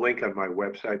use the link on my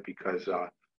website, because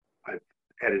I've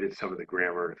edited some of the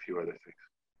grammar and a few other things.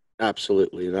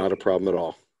 Absolutely. Not a problem at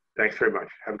all. Thanks very much.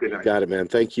 Have a good night. Got it, man.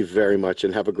 Thank you very much,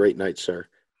 and have a great night, sir.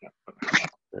 Yeah.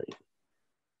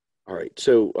 All right.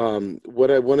 So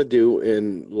what I want to do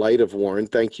in light of Warren,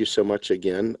 thank you so much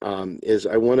again, is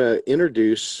I want to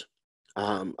introduce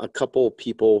a couple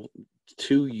people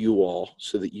to you all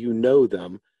so that you know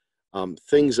them.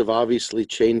 Things have obviously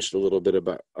changed a little bit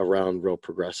around Real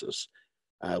Progressives,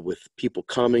 with people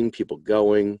coming, people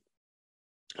going.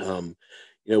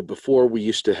 Before we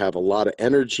used to have a lot of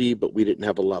energy, but we didn't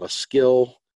have a lot of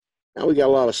skill. Now we got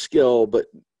a lot of skill, but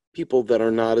people that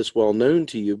are not as well known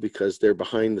to you because they're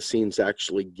behind the scenes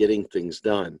actually getting things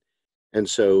done. And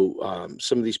so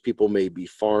some of these people may be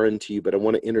foreign to you, but I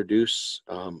want to introduce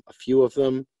a few of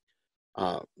them.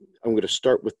 I'm going to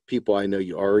start with people I know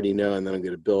you already know, and then I'm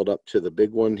going to build up to the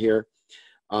big one here.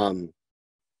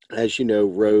 As you know,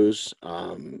 Rose,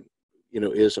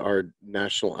 is our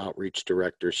National Outreach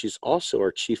Director. She's also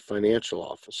our Chief Financial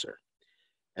Officer.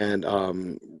 And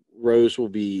Rose will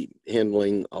be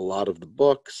handling a lot of the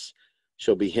books.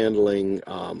 She'll be handling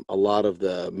a lot of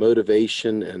the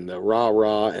motivation and the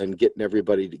rah-rah and getting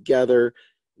everybody together,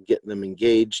 getting them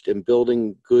engaged and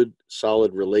building good,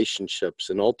 solid relationships,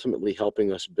 and ultimately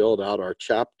helping us build out our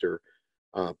chapter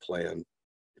plan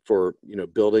for,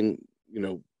 building,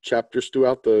 chapters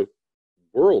throughout the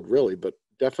world, really, but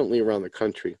definitely around the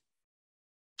country.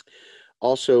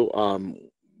 Also,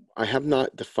 we have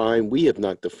not defined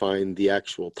the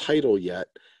actual title yet,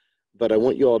 but I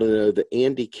want you all to know that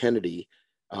Andy Kennedy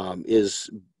is,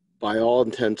 by all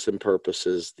intents and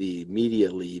purposes, the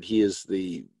media lead. He is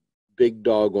the big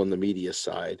dog on the media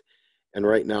side. And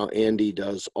right now, Andy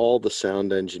does all the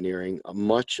sound engineering,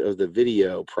 much of the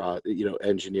video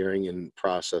engineering and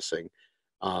processing,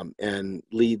 and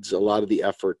leads a lot of the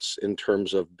efforts in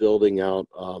terms of building out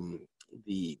a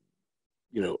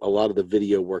lot of the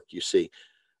video work you see.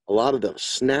 A lot of the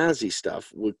snazzy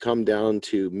stuff would come down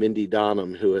to Mindy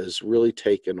Donham, who has really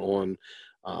taken on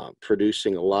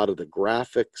producing a lot of the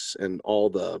graphics and all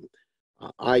the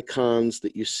icons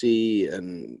that you see,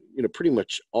 and pretty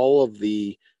much all of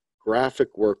the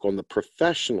graphic work on the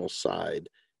professional side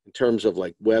in terms of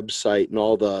like website and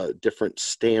all the different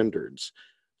standards.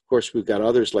 Of course, we've got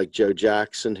others like Joe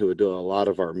Jackson who would do a lot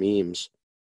of our memes,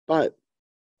 but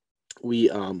we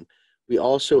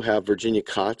also have Virginia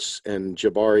Kotz and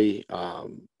Jabari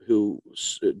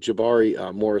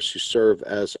Morris, who serve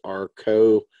as our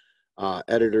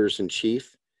co-editors in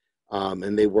chief,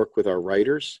 and they work with our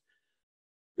writers.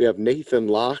 We have Nathan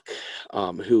Locke,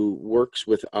 who works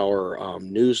with our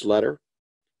newsletter.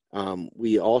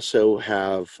 We also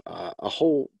have a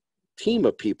whole team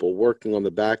of people working on the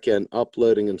back end,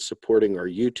 uploading and supporting our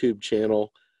YouTube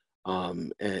channel.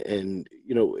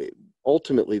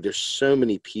 Ultimately, there's so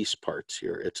many piece parts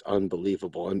here. It's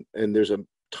unbelievable. And there's a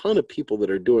ton of people that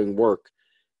are doing work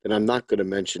that I'm not going to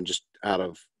mention just out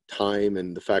of time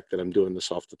and the fact that I'm doing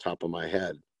this off the top of my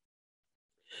head.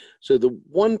 So the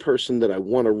one person that I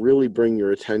want to really bring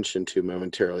your attention to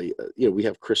momentarily, we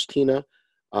have Christina,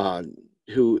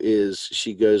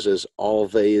 she goes as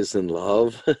Always in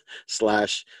Love /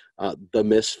 The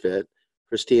Misfit.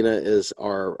 Christina is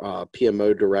our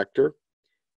PMO director.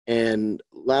 And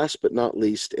last but not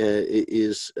least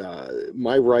is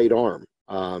my right arm.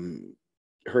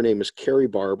 Her name is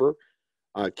Kerri Barber.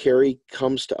 Kerri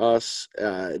comes to us,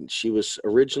 and she was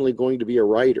originally going to be a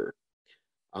writer.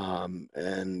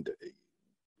 And it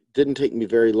didn't take me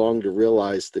very long to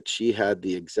realize that she had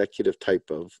the executive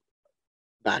type of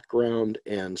background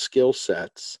and skill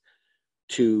sets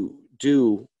to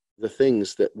do the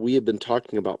things that we have been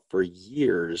talking about for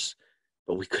years,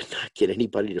 but we could not get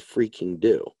anybody to freaking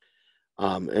do.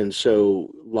 And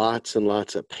so lots and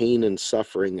lots of pain and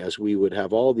suffering as we would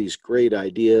have all these great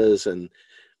ideas and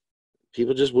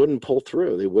people just wouldn't pull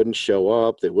through. They wouldn't show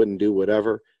up. They wouldn't do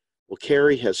whatever. Well,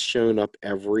 Kerri has shown up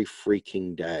every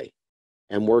freaking day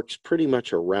and works pretty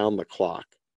much around the clock.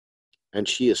 And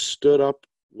she has stood up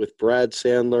with Brad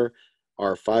Sandler,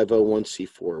 our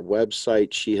 501c4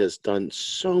 website. She has done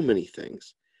so many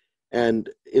things. And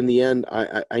in the end,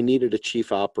 I needed a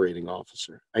chief operating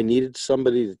officer. I needed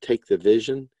somebody to take the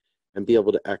vision and be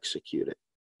able to execute it.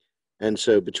 And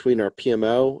so between our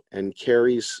PMO and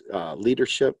Kerri's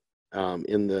leadership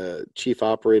in the chief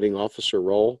operating officer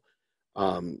role,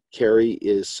 Kerri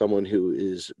is someone who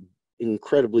is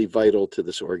incredibly vital to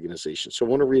this organization. So I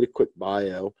want to read a quick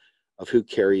bio of who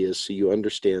Kerri is so you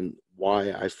understand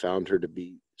why I found her to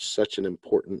be such an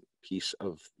important piece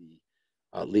of the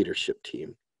leadership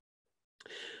team.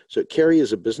 So Kerri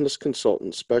is a business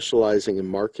consultant specializing in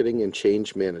marketing and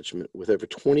change management with over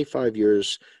 25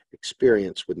 years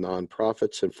experience with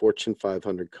nonprofits and Fortune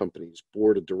 500 companies,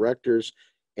 board of directors,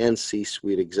 and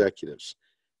C-suite executives.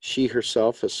 She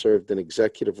herself has served in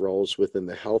executive roles within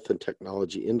the health and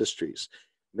technology industries,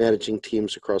 managing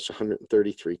teams across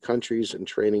 133 countries and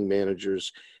training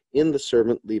managers in the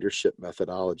servant leadership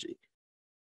methodology.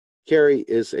 Kerri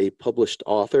is a published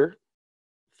author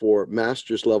for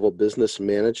master's level business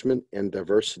management and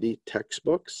diversity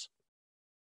textbooks,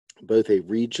 both a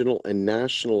regional and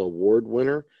national award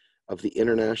winner of the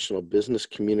International Business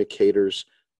Communicators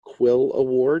Quill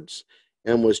Awards,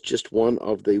 and was just one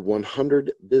of the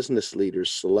 100 business leaders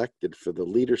selected for the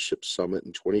Leadership Summit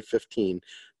in 2015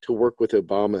 to work with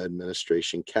Obama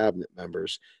administration cabinet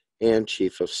members and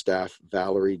Chief of Staff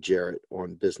Valerie Jarrett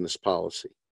on business policy.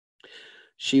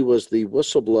 She was the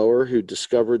whistleblower who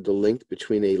discovered the link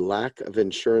between a lack of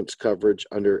insurance coverage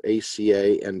under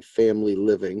ACA and family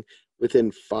living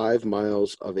within 5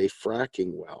 miles of a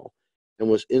fracking well, and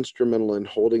was instrumental in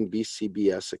holding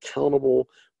BCBS accountable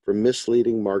for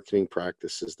misleading marketing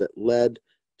practices that led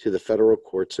to the federal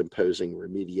courts imposing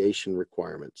remediation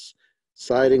requirements.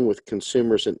 siding with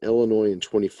consumers in Illinois in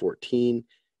 2014.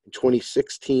 In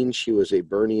 2016, she was a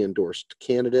Bernie-endorsed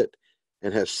candidate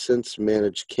and has since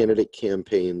managed candidate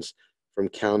campaigns from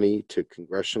county to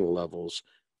congressional levels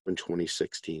from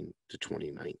 2016 to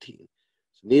 2019.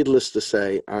 So needless to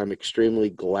say, I'm extremely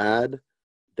glad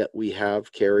that we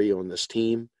have Kerri on this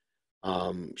team.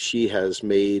 She has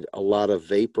made a lot of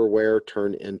vaporware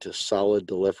turn into solid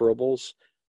deliverables.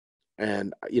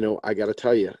 And, you know, I got to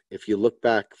tell you, if you look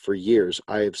back for years,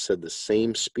 I have said the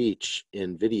same speech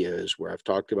in videos where I've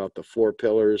talked about the 4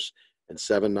 pillars and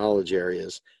 7 knowledge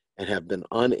areas and have been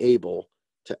unable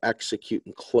to execute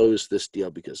and close this deal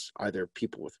because either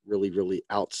people with really, really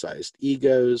outsized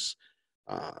egos,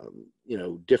 you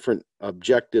know, different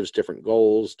objectives, different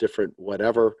goals, different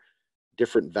whatever,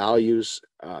 different values,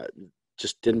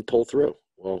 just didn't pull through.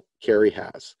 Well, Kerri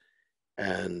has.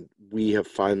 And we have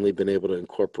finally been able to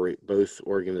incorporate both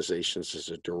organizations as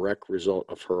a direct result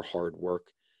of her hard work.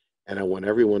 And I want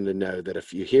everyone to know that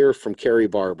if you hear from Kerri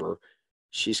Barber,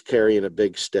 she's carrying a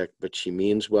big stick, but she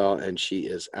means well, and she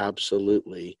is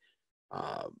absolutely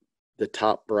the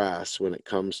top brass when it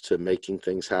comes to making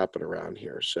things happen around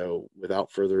here. So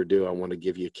without further ado, I want to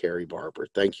give you Kerri Barber.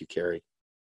 Thank you, Kerri.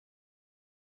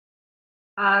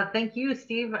 Thank you,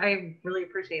 Steve. I really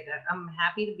appreciate that. I'm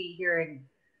happy to be here, and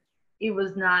it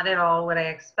was not at all what I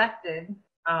expected.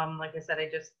 Like I said, I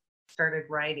just started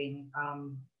writing,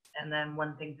 and then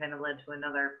one thing kind of led to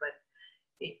another, but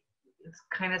it's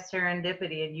kind of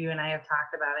serendipity, and you and I have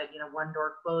talked about it. You know, one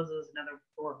door closes, another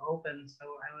door opens. So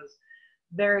I was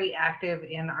very active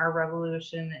in our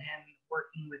revolution and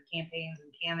working with campaigns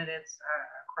and candidates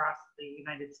across the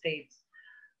United States.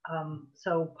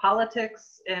 So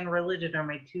politics and religion are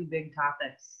my 2 big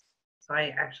topics. So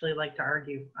I actually like to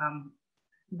argue.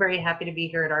 Very happy to be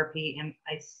here at RP, and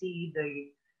I see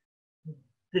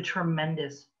the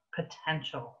tremendous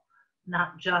potential,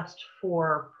 not just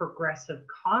for progressive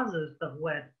causes, but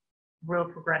what real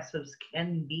progressives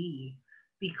can be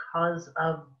because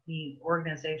of the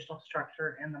organizational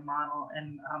structure and the model.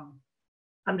 And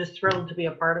I'm just thrilled to be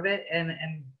a part of it, and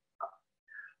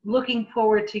looking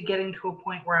forward to getting to a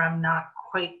point where I'm not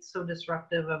quite so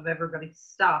disruptive of everybody's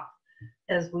stuff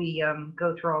as we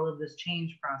go through all of this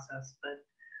change process. But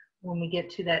when we get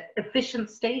to that efficient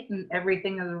state and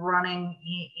everything is running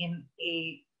in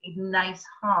a nice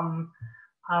hum,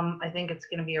 I think it's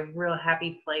going to be a real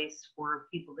happy place for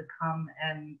people to come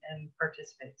and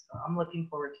participate. So I'm looking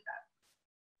forward to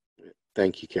that.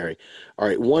 Thank you, Kerri. All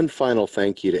right, one final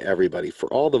thank you to everybody for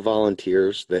all the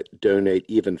volunteers that donate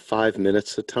even 5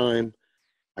 minutes of time.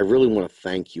 I really want to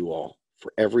thank you all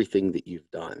for everything that you've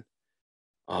done.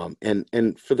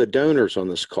 And for the donors on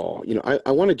this call, you know,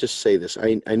 I want to just say this.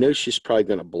 I know she's probably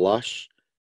going to blush,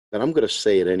 but I'm going to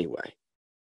say it anyway.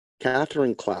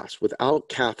 Katherine Klass, without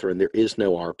Katherine, there is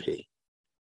no RP.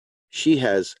 She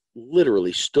has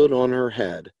literally stood on her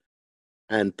head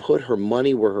and put her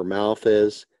money where her mouth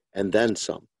is and then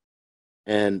some.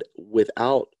 And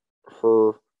without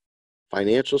her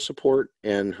financial support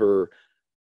and her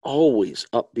always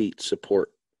upbeat support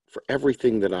for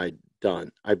everything that I've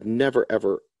done, I've never,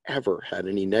 ever, ever had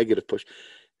any negative push.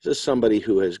 This is somebody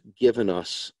who has given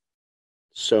us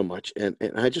so much. And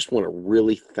I just want to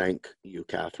really thank you,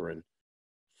 Katherine,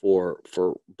 for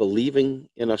believing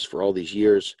in us for all these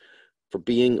years, for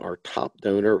being our top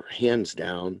donor, hands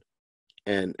down,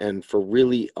 and for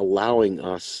really allowing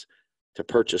us to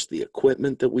purchase the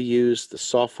equipment that we use, the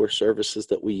software services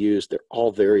that we use. They're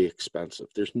all very expensive.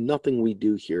 There's nothing we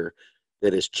do here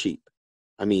that is cheap.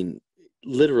 I mean,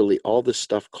 literally all this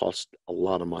stuff costs a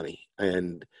lot of money,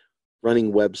 and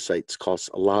running websites costs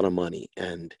a lot of money,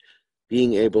 and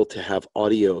being able to have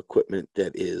audio equipment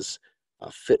that is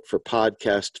fit for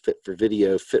podcast, fit for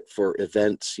video, fit for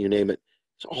events, you name it,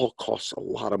 it all costs a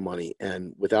lot of money.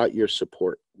 And without your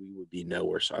support, we would be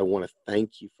nowhere. So I want to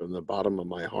thank you from the bottom of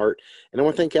my heart. And I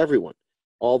want to thank everyone,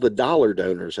 all the dollar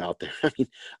donors out there. I mean,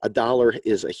 $1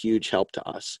 is a huge help to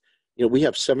us. You know, we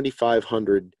have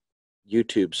 7,500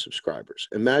 YouTube subscribers.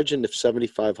 Imagine if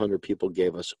 7,500 people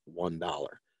gave us $1.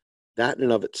 That in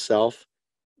and of itself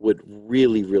would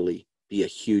really, really be a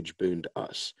huge boon to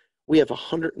us. We have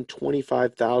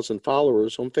 125,000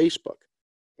 followers on Facebook.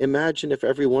 Imagine if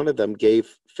every one of them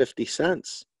gave 50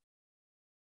 cents.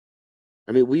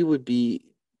 I mean, we would be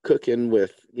cooking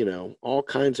with, you know, all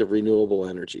kinds of renewable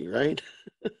energy, right?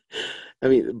 I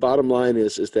mean, the bottom line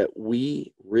is that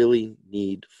we really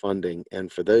need funding.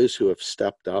 And for those who have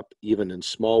stepped up, even in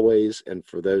small ways, and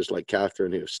for those like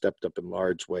Katherine who have stepped up in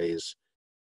large ways,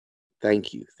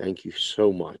 thank you. Thank you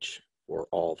so much for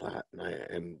all that.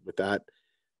 And with that,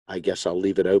 I guess I'll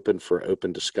leave it open for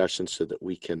open discussion so that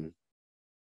we can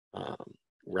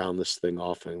round this thing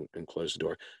off and close the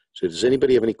door. So does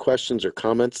anybody have any questions or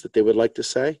comments that they would like to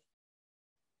say?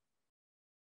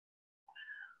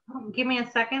 Give me a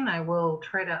second. I will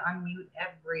try to unmute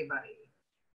everybody.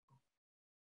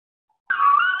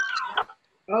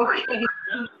 Okay.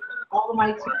 All the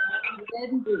mics are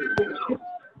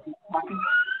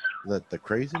Let the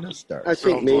craziness start. I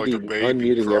think Sounds maybe like a baby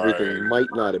unmuting everything crying. might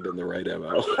not have been the right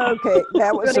MO. Okay,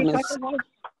 that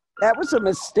was a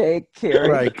mistake, Kerri.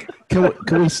 Right. Can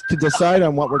we to decide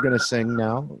on what we're going to sing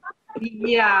now?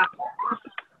 Yeah.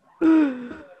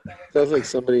 Sounds like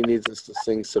somebody needs us to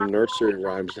sing some nursery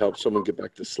rhymes to help someone get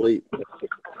back to sleep.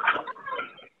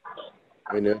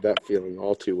 I know that feeling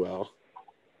all too well.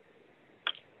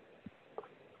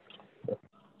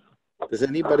 Does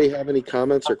anybody have any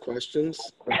comments or questions?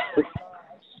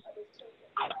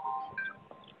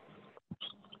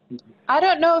 I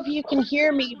don't know if you can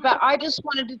hear me, but I just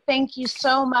wanted to thank you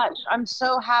so much. I'm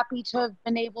so happy to have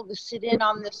been able to sit in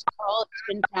on this call. It's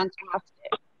been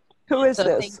fantastic. Who is So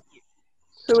this? thank you.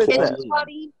 Who is It's this?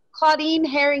 Claudine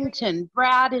Harrington.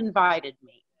 Brad invited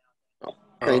me.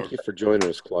 Thank you for joining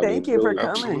us, Claudine. Thank you for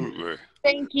Really coming. Absolutely.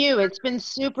 Thank you. It's been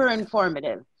super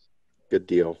informative. good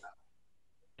deal.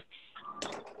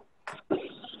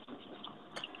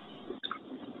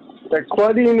 That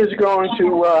Claudine is going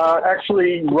to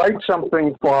actually write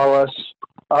something for us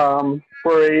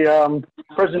for a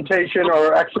presentation,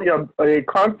 or actually a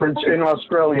conference in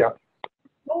Australia.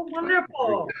 Oh,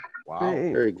 wonderful. Wow.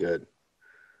 Great. Very good.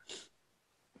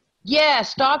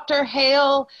 Yes, Dr.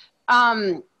 Hale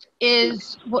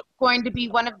is going to be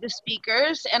one of the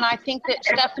speakers, and I think that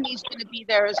Stephanie's going to be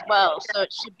there as well, so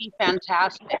it should be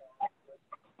fantastic.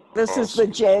 This is the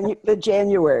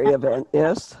January event,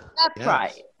 yes? That's Yes.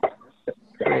 right.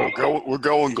 We're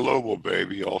going global,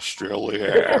 baby.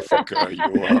 Australia, Africa,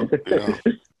 Europe. Yeah.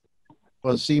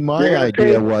 Well, see, my You're gonna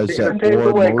idea pave- was you're that gonna pave the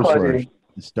Lord way, Mosler Claudine.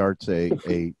 starts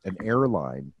an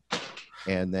airline,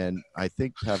 and then I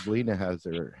think Pavlina has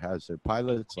her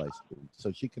pilot's license,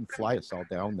 so she can fly us all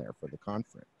down there for the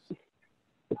conference.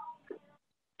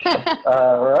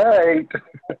 All right.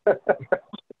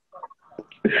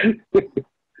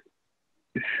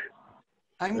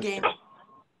 I'm game.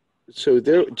 So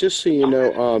there, just so you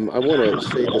know, I want to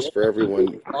say this for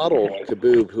everyone. Bottle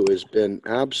Kaboob, who has been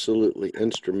absolutely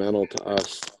instrumental to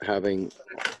us having,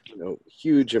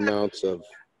 huge amounts of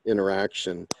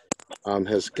interaction,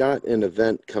 has got an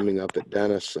event coming up at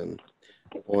Denison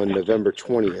on November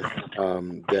 20th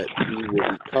that we will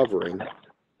be covering.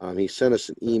 He sent us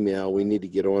an email. We need to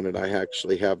get on it. I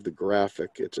actually have the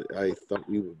graphic. I thought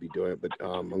we would be doing it, but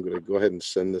I'm going to go ahead and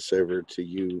send this over to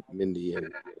you, Mindy,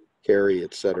 and Kerri,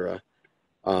 etc.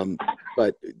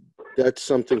 But that's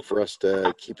something for us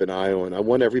to keep an eye on. I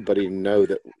want everybody to know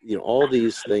that, all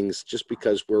these things, just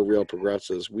because we're real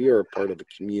progressives, we are a part of a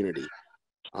community.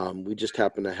 We just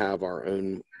happen to have our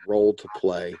own role to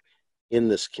play in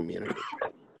this community.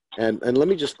 And let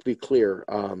me just be clear.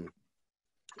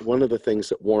 One of the things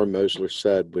that Warren Mosler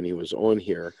said when he was on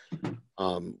here,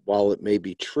 while it may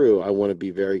be true, I want to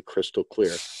be very crystal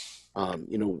clear.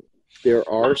 There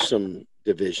are some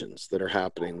divisions that are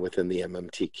happening within the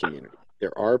MMT community.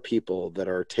 There are people that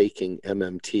are taking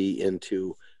MMT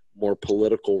into more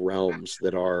political realms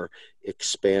that are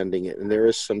expanding it. And there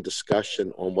is some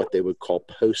discussion on what they would call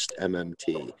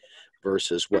post-MMT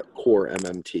versus what core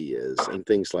MMT is and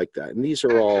things like that. And these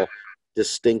are all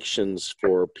distinctions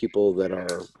for people that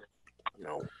are,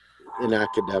 in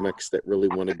academics that really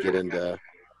want to get into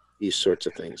these sorts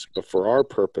of things. But for our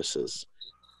purposes,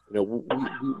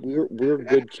 we're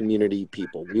good community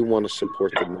people. We want to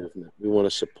support the movement. We want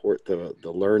to support the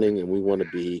learning, and we don't want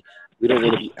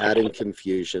to be adding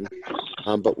confusion.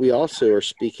 But we also are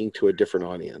speaking to a different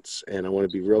audience. And I want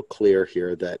to be real clear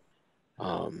here that,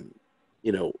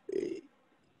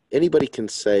 anybody can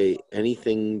say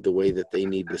anything the way that they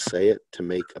need to say it to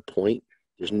make a point.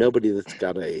 There's nobody that's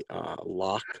got a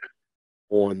lock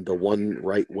on the one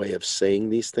right way of saying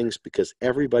these things, because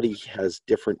everybody has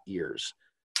different ears.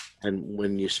 And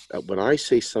when I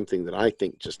say something that I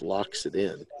think just locks it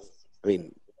in, I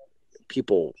mean,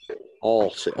 people all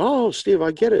say, "Oh, Steve,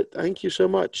 I get it. Thank you so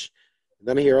much." And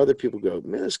then I hear other people go,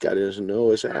 "Man, this guy doesn't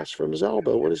know his ass from his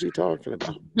elbow. What is he talking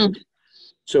about?"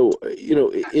 So,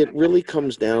 it really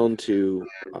comes down to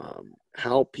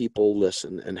how people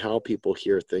listen and how people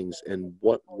hear things and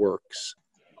what works.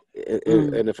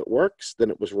 And if it works, then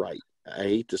it was right. I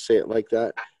hate to say it like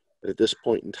that, but at this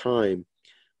point in time,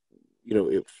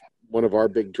 if one of our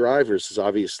big drivers is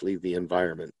obviously the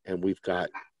environment, and we've got,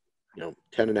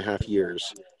 10 and a half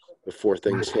years before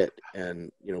things hit, and,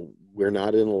 we're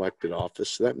not in elected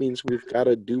office. So that means we've got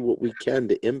to do what we can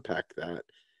to impact that.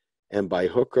 And by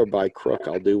hook or by crook,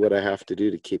 I'll do what I have to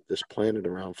do to keep this planet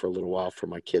around for a little while for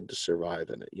my kid to survive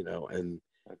in it, you know. And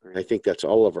I think that's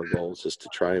all of our goals, is to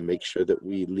try and make sure that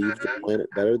we leave the planet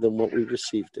better than what we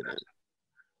received it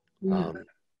in.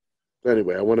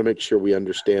 Anyway, I want to make sure we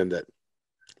understand that,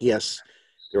 yes,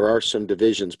 there are some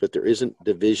divisions, but there isn't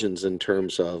divisions in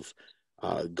terms of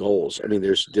goals. I mean,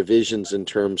 there's divisions in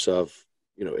terms of,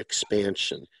 you know,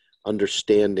 expansion,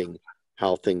 understanding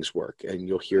how things work. And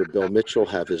you'll hear Bill Mitchell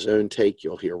have his own take.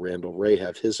 You'll hear Randall Ray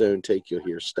have his own take. You'll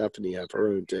hear Stephanie have her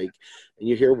own take. And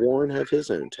you hear Warren have his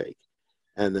own take.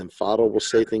 And then Fadl will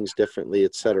say things differently,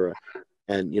 etc.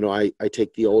 And, you know, I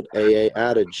take the old AA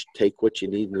adage, take what you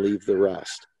need and leave the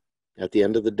rest. At the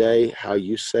end of the day, how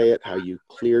you say it, how you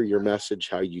clear your message,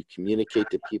 how you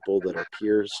communicate to people that are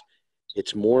peers,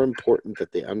 it's more important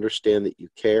that they understand that you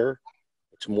care.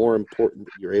 It's more important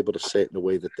that you're able to say it in a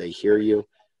way that they hear you.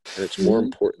 And it's more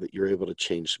important that you're able to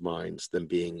change minds than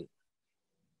being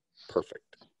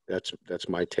perfect. That's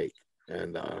my take.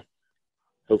 And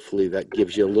hopefully that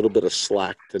gives you a little bit of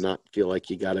slack to not feel like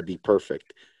you got to be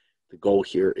perfect. The goal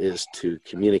here is to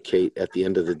communicate at the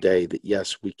end of the day that,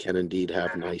 yes, we can indeed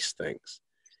have nice things.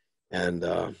 And,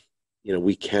 you know,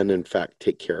 we can, in fact,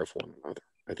 take care of one another.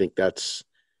 I think that's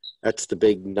the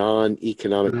big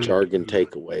non-economic jargon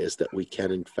takeaway, is that we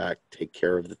can, in fact, take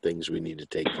care of the things we need to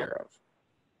take care of.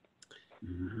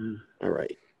 All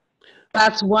right.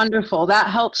 That's wonderful. That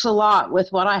helps a lot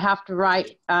with what I have to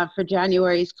write for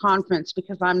January's conference,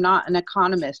 because I'm not an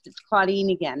economist. It's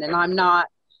Claudine again, and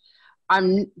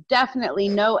I'm definitely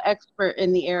no expert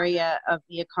in the area of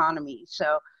the economy.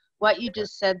 So what you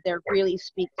just said there really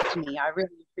speaks to me. I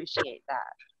really appreciate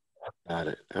that. Got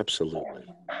it. Absolutely.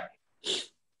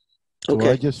 Okay. Well,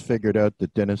 I just figured out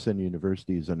that Denison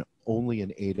University is only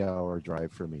an 8-hour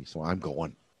drive for me, so I'm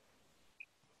going.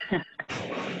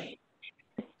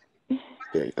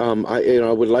 Okay.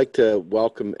 I would like to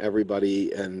welcome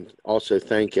everybody and also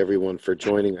thank everyone for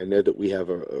joining. I know that we have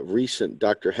a recent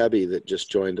Dr. Hebby that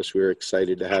just joined us. We're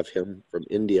excited to have him from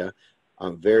India.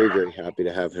 I'm very, very happy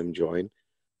to have him join.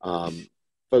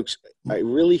 Folks, I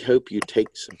really hope you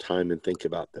take some time and think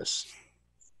about this.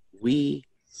 We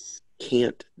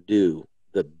can't do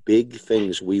the big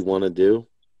things we want to do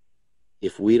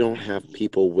if we don't have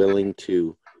people willing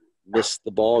to miss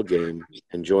the ball game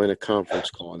and join a conference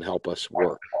call and help us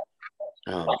work.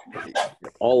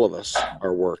 All of us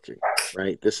are working,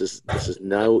 right? This is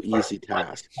no easy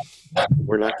task.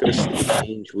 We're not going to see the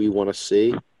change we want to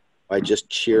see by just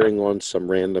cheering on some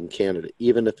random candidate,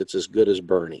 even if it's as good as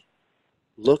Bernie.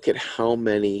 Look at how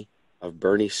many of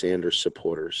Bernie Sanders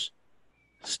supporters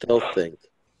still think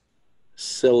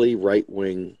silly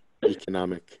right-wing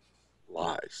economic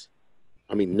lies.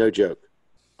 I mean, no joke.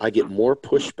 I get more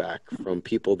pushback from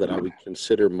people that I would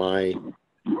consider my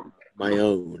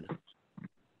own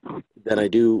than I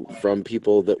do from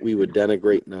people that we would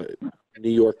denigrate in a New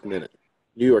York Minute,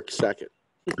 New York Second.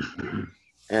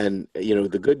 And, you know,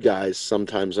 the good guys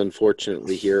sometimes,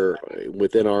 unfortunately, here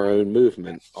within our own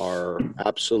movement are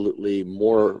absolutely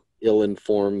more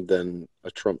ill-informed than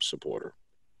a Trump supporter.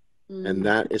 And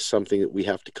that is something that we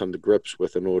have to come to grips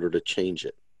with in order to change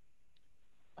it.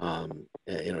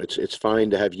 You know, it's fine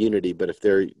to have unity, but if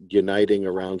they're uniting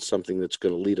around something that's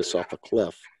going to lead us off a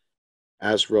cliff,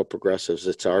 as real progressives,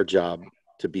 it's our job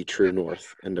to be true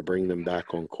north and to bring them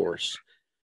back on course.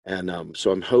 And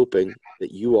so I'm hoping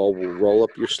that you all will roll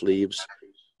up your sleeves,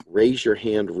 raise your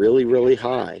hand really, really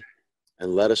high,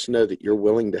 and let us know that you're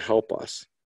willing to help us,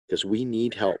 because we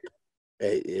need help.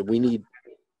 We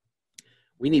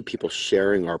need people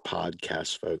sharing our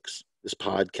podcast, folks. This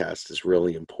podcast is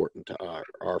really important to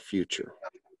our future,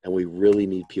 and we really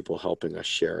need people helping us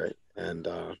share it. And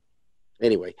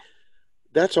anyway,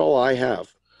 that's all I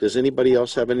have. Does anybody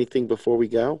else have anything before we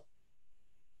go?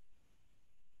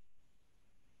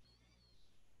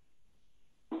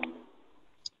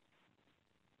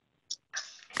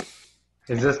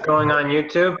 Is this going on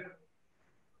YouTube?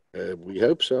 We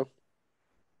hope so.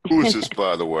 Who is this,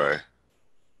 by the way?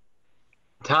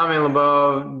 Tommy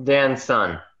LeBeau, Dan's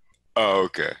son. Oh,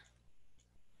 okay.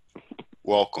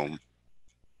 Welcome.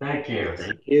 Thank you.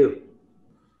 Thank you.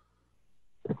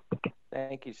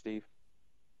 Thank you, Steve.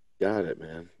 Got it,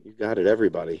 man. You got it,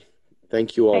 everybody.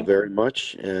 Thank you all very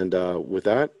much. And with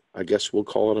that, I guess we'll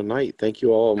call it a night. Thank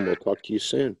you all, and we'll talk to you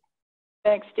soon.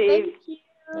 Thanks, Steve.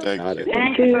 Thank you.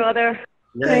 Thank you, brother.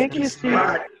 Thank you, Steve.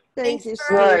 Thank you,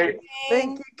 Steve.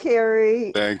 Thank you,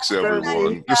 Kerri. Thanks,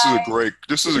 everyone.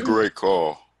 This is a great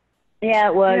call. Yeah,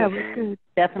 it was. Yeah, it was good.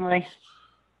 Definitely.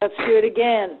 Let's do it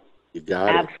again. You got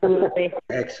it. Absolutely.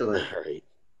 Excellent. All right.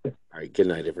 All right. Good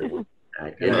night, everyone.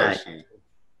 Good night.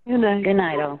 Good night. Good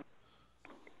night, all.